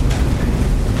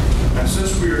 And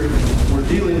since we're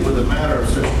dealing with a matter of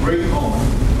such great moment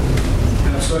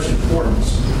and of such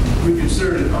importance, we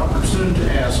considered it opportune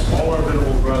to ask all our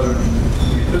venerable brethren,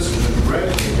 the episcopate,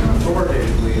 directly and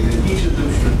authoritatively, that each of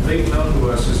them should make known to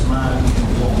us his mind in a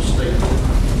formal statement.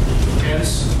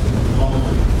 Hence,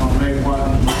 on May 1,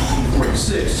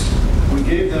 1946, we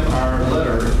gave them our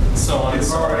letter,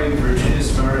 Vicari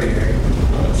Virginis Mariae.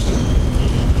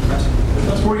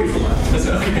 That's where you're from.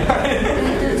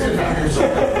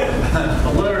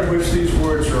 A letter in which these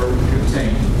words are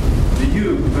contained. To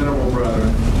you, venerable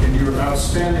brethren, in your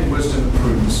outstanding wisdom and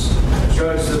prudence,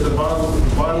 judge that the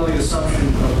bodily assumption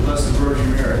of the Blessed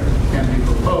Virgin Mary can be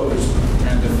proposed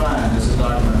and defined as a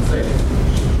dogma of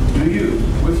faith. Do you,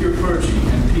 with your clergy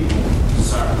and people,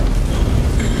 desire it?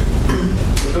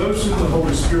 For those whom the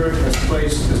Holy Spirit has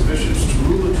placed as bishops to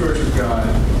rule the Church of God,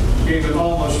 gave an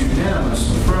almost unanimous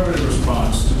affirmative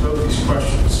response to both these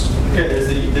questions. Okay,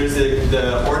 there's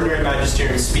the ordinary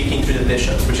magisterium speaking through the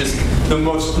bishops, which is the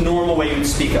most normal way you would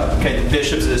speak up. Okay, the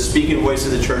bishops are the speaking voice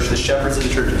of the church, the shepherds of the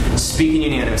church, speaking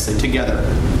unanimously together.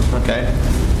 Okay.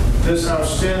 This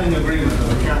outstanding agreement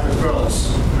of the Catholic prelates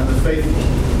and the faithful,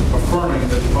 affirming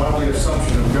that the bodily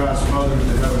assumption of God's Mother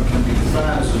into heaven can be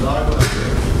defined as a dogma of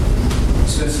faith,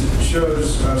 since it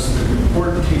shows us the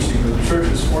important teaching of the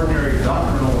Church's ordinary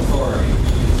doctrinal authority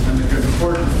and the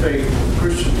concordant faith of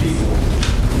Christian people,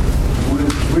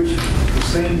 with which the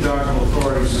same doctrinal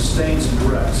authority sustains and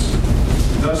directs.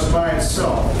 Thus, by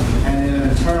itself, and in an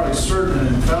entirely certain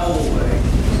and infallible way,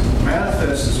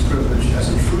 manifests this privilege as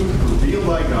a truth revealed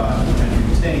by God and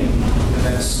contained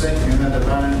in that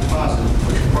divine deposit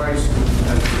which Christ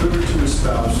has delivered to His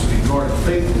spouse to be guarded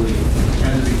faithfully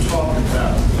and to be taught in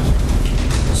battle.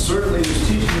 certainly is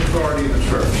teaching authority in the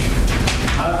church,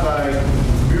 not by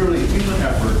merely human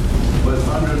effort, but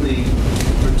under the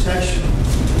protection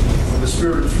of the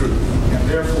Spirit of truth, and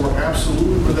therefore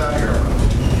absolutely without error,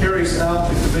 carries out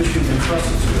the commission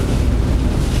entrusted to it,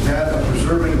 that of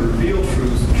preserving the revealed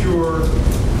truth pure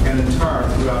and entire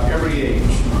throughout every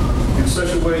age, in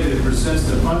such a way that it presents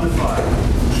them undefiled,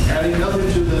 adding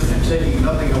nothing to them and taking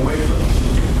nothing away from them.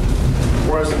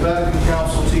 Whereas the Vatican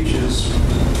Council teaches,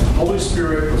 the Holy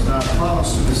Spirit was not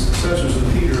promised to the successors of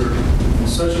Peter in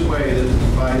such a way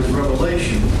that by his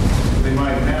revelation they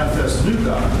might manifest new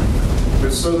doctrine,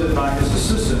 but so that by his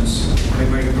assistance they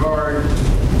may guard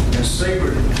as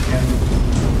sacred and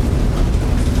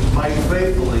might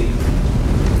faithfully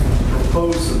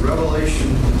propose the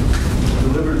revelation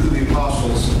delivered through the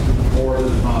apostles or the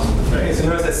deposit of Okay, faith. so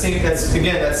notice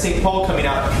that's St. Paul coming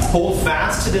out. Hold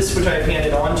fast to this which I've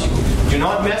handed on to you. Do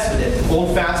not mess with it.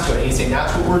 Hold fast to it. And he's saying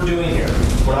that's what we're doing here.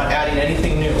 We're not adding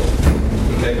anything new.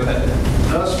 Okay, go ahead.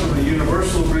 Thus, from the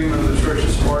universal agreement of the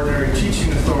Church's ordinary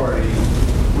teaching authority,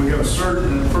 we have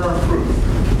certain and firm proof,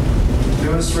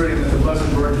 demonstrating that the Blessed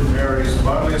Virgin Mary's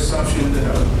bodily assumption into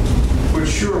heaven, which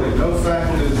surely no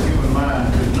faculty of the human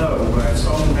mind could know by its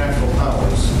own natural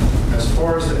powers, as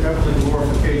far as the heavenly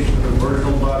glorification of the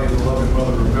virginal body of the loving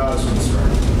Mother of God is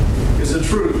concerned, is a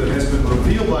truth that has been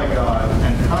revealed by God,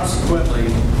 and consequently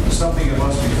something that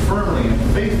must be firmly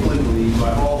and faithfully believed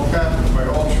by all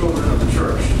children of the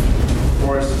Church.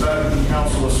 For as the Vatican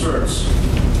Council asserts,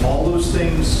 all those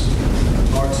things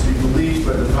are to be believed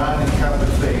by divine and Catholic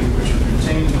faith, which are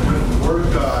contained in the Word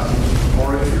of God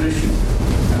or in tradition,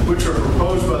 and which are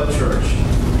proposed by the Church,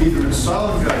 either in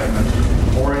solemn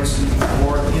judgment or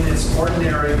in its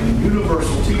ordinary and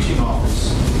universal teaching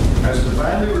office, as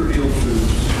divinely revealed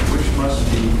truths, which must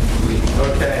be believed.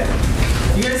 Okay.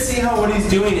 You guys see how what he's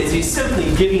doing is he's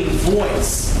simply giving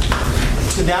voice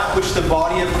to that which the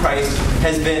body of Christ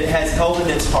has held in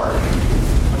its heart.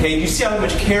 Okay, you see how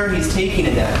much care he's taking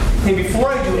in that. Okay, before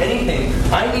I do anything,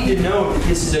 I need to know that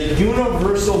this is a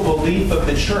universal belief of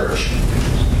the church,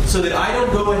 so that I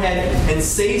don't go ahead and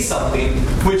say something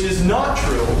which is not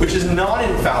true, which is not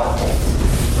infallible.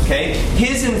 Okay?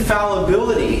 His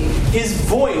infallibility, his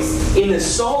voice in the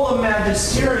solemn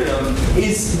magisterium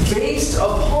is based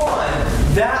upon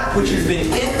that which has been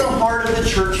in the heart of the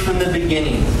church from the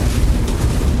beginning.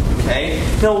 Okay?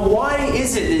 Now, why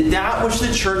is it that which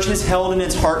the church has held in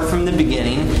its heart from the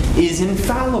beginning is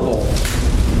infallible?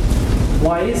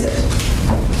 Why is it?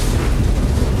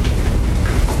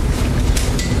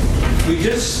 We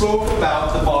just spoke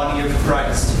about the body of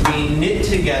Christ being knit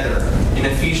together in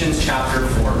Ephesians chapter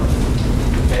 4.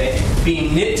 Okay?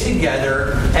 Being knit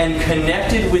together and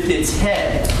connected with its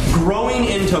head, growing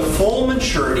into full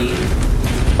maturity,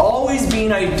 always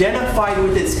being identified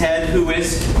with its head, who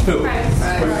is who? Christ.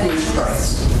 Who is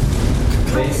Christ.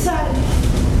 Okay?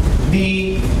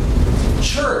 The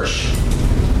church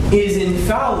is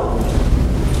infallible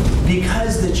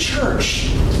because the church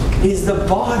is the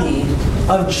body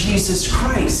of Jesus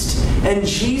Christ. And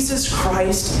Jesus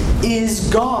Christ is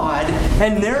God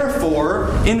and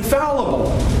therefore infallible.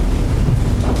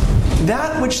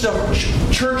 That which the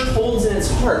church holds in its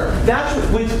heart, that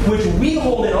which we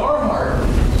hold in our heart,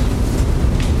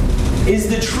 is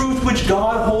the truth which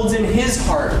God holds in his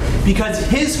heart, because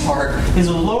his heart is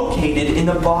located in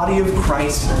the body of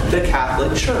Christ, the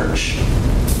Catholic Church.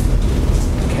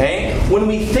 Okay? When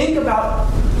we think about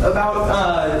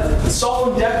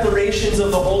solemn declarations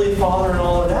of the Holy Father and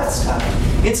all of that stuff,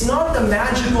 it's not the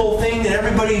magical thing that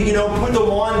everybody, put the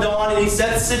wand on and he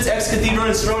sits ex cathedra on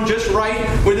his throne just right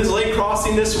with his leg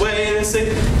crossing this way and this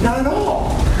thing. Not at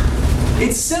all.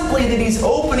 It's simply that he's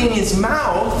opening his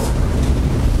mouth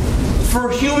for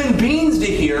human beings to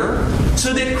hear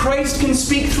so that Christ can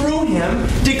speak through him,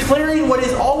 declaring what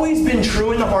has always been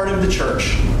true in the heart of the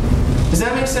church. Does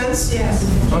that make sense? Yes.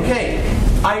 Okay.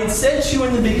 I had said to you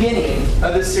in the beginning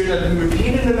of this series, I've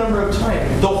repeated a number of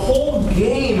times, the whole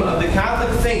game of the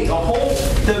Catholic faith,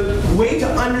 the way to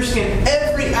understand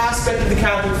every aspect of the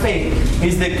Catholic faith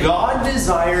is that God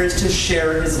desires to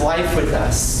share his life with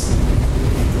us.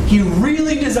 He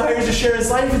really desires to share his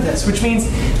life with us, which means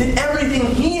that everything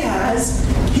he has,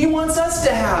 he wants us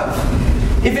to have.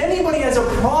 If anybody has a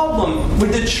problem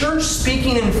with the church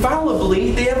speaking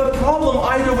infallibly, they have a problem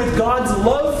either with God's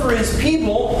love for his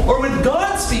people or with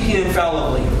God speaking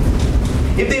infallibly.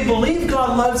 If they believe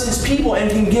God loves his people and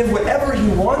can give whatever he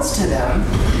wants to them,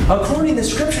 according to the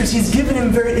scriptures, he's given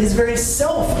him his very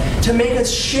self to make us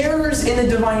sharers in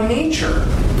the divine nature.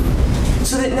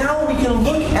 So that now we can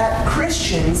look at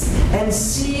Christians and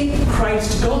see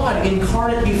Christ God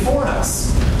incarnate before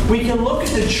us. we can look at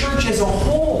the church as a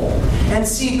whole and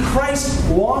see Christ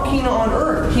walking on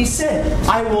earth. He said,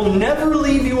 I will never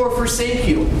leave you or forsake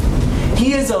you.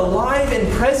 He is alive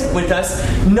and present with us,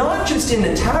 not just in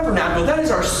the tabernacle. That is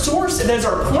our source, that is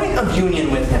our point of union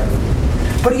with Him.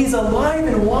 But He's alive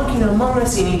and walking among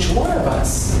us in each one of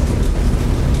us.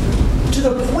 To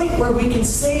the point where we can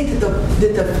say that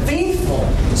the faithful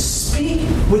speak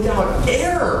without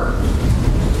error.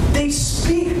 They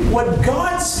speak what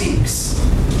God speaks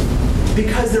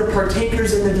because they're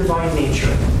partakers in the divine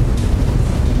nature.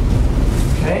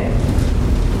 Okay?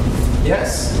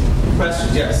 Yes?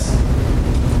 Questions? Yes?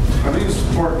 I think it's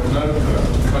important to note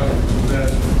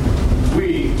that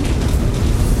we,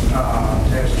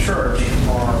 as church,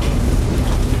 are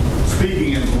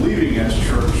speaking and believing as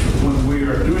church when we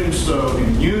are doing so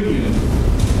in union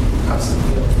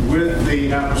with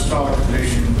the apostolic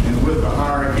tradition and with the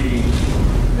hierarchy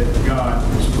that God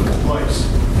has put in place.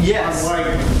 Yes.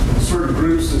 Unlike certain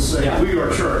groups that say, we are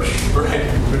church, right,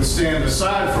 but stand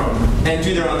aside from and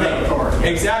do their own thing. Authority.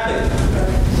 Exactly.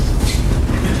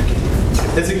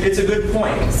 It's a good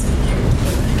point.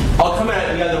 I'll come at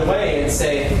it the other way and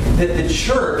say that the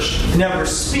church never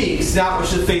speaks that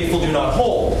which the faithful do not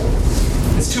hold.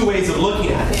 It's two ways of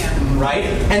looking at it, right?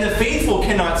 And the faithful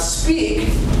cannot speak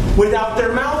without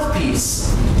their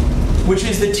mouthpiece, which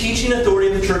is the teaching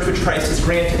authority of the church which Christ has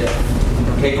granted it.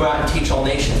 Okay, go out and teach all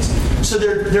nations. So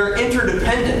they're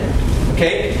interdependent.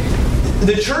 Okay?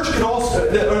 The church could also,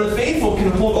 or the faithful can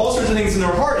hold all sorts of things in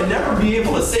their heart and never be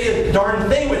able to say a darn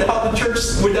thing without the church,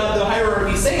 without the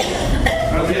hierarchy saying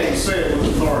it. Okay, say it with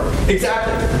authority.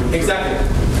 Exactly.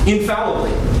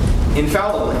 Infallibly.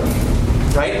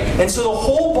 Right? And so the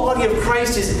whole body of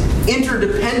Christ is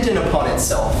interdependent upon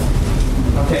itself.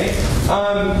 Okay?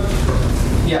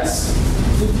 Yes?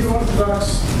 Did the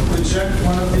Orthodox reject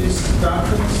one of these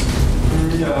doctrines?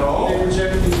 No. They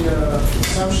reject the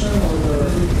Assumption or the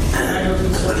Anglican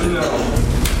Assumption?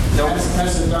 No.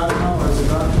 As a dogma or as a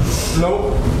doctrine?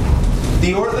 Nope.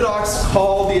 The Orthodox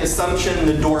call the Assumption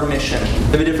the Dormition.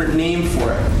 They have a different name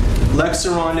for it. Lex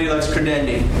orandi, lex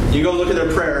credendi. You go look at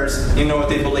their prayers, you know what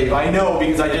they believe. I know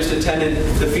because I just attended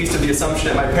the Feast of the Assumption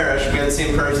at my parish. We had the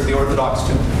same prayers that the Orthodox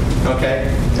do. Okay?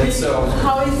 And so...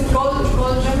 How is it called?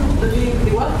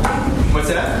 The what? What's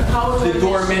that? How the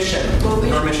Dormition.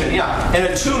 Dormition, yeah. And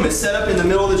a tomb is set up in the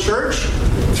middle of the church,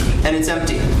 and it's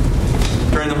empty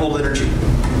during the whole liturgy.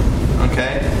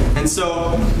 Okay? And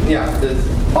so,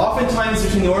 oftentimes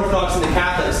between the Orthodox and the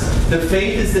Catholics, the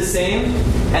faith is the same,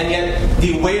 and yet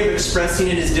the way of expressing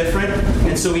it is different.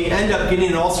 And so we end up getting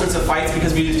in all sorts of fights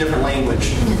because we use different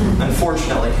language,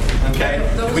 unfortunately. Okay?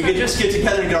 If we could just get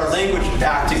together and get our language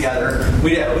back together,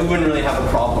 we wouldn't really have a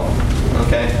problem.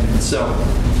 Okay? So,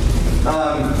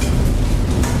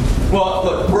 well,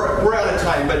 look, we're out of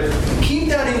time, but keep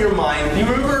that in your mind. You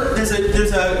remember,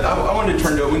 I wanted to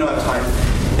turn to it, we don't have time.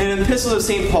 In an epistle of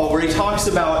St. Paul, where he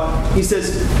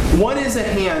says, one is a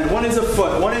hand, one is a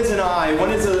foot, one is an eye, one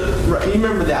is a... You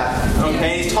remember that,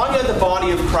 okay? Yes. He's talking about the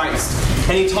body of Christ.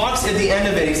 And he talks at the end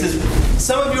of it, he says,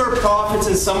 some of you are prophets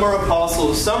and some are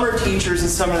apostles, some are teachers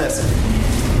and some are this.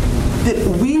 That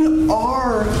we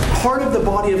are part of the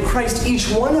body of Christ. Each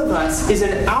one of us is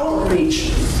an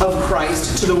outreach of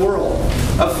Christ to the world.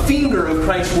 A finger of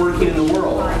Christ working in the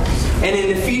world. And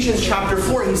in Ephesians chapter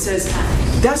 4, he says,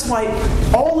 that's why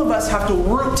all of us have to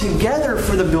work together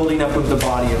for the building up of the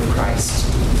body of Christ.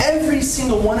 Every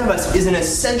single one of us is an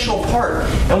essential part.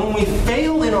 And when we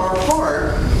fail in our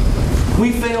part,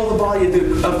 we fail the body of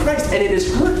Christ, and it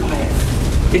is hurt by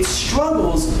it. It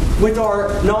struggles with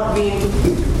our not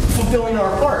fulfilling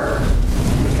our part.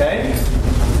 Okay?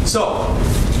 So,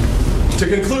 to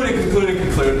conclude,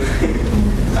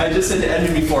 I just said to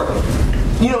Edmund before,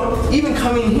 even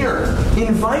coming here,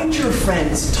 invite your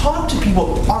friends, talk to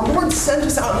people. Our Lord sent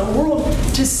us out in the world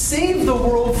to save the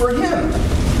world for Him.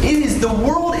 The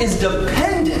world is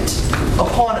dependent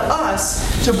upon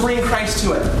us to bring Christ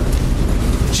to it.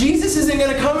 Jesus isn't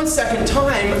going to come a second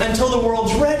time until the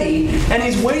world's ready, and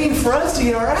He's waiting for us to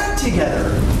get our act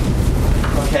together.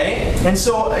 Okay? And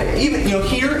so, even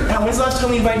here, when's the last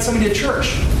time we invited somebody to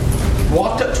church?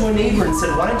 Walked up to a neighbor and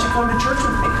said, why don't you come to church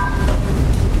with me?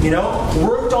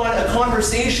 Worked on a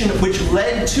conversation which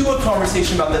led to a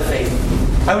conversation about the faith.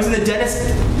 I was in the dentist,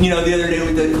 the other day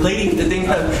with the lady, the thing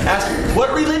asked,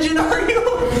 what religion are you?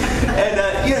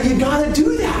 And, you gotta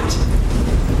do that.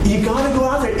 You gotta go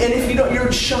out there. And if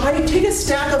you're shy, take a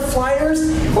stack of flyers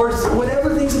or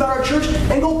whatever things about our church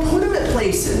and go put them at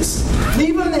places.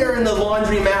 Leave them there in the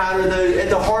laundromat or at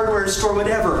the hardware store,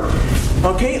 whatever.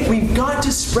 Okay? We've got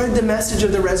to spread the message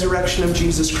of the resurrection of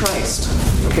Jesus Christ.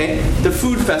 Okay? The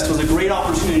food festival is a great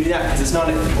opportunity to do that because it's not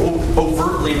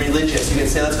overtly religious. You can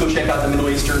say, let's go check out the Middle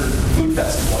Eastern food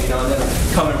festival, and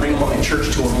then come and bring them on to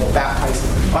church to them and we'll baptize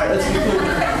them. All right, let's conclude.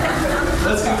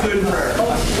 Let's conclude in prayer.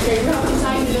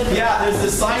 Yeah, there's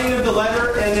the signing of the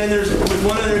letter, and then there's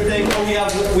one other thing.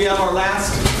 Oh, we have our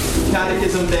last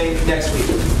catechism thing next week.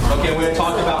 Okay, we're going to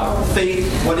talk about faith.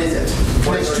 What is it?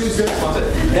 Next Tuesday.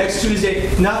 Next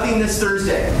Tuesday. Nothing this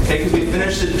Thursday. Okay, because we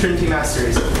finished the Trinity Mass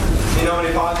series. In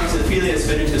nomine Patris et Filii et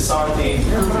Spiritus Sancti.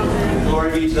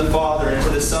 Glory be to the Father, and to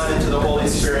the Son, and to the Holy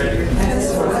Spirit.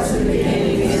 As it was in the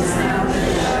beginning, is now,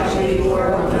 and shall be,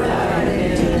 world without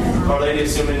end. Our Lady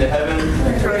assumed into heaven.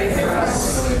 Pray for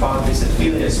us. In nomine Patris et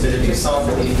Filii et Spiritus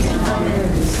Sancti.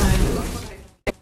 Amen.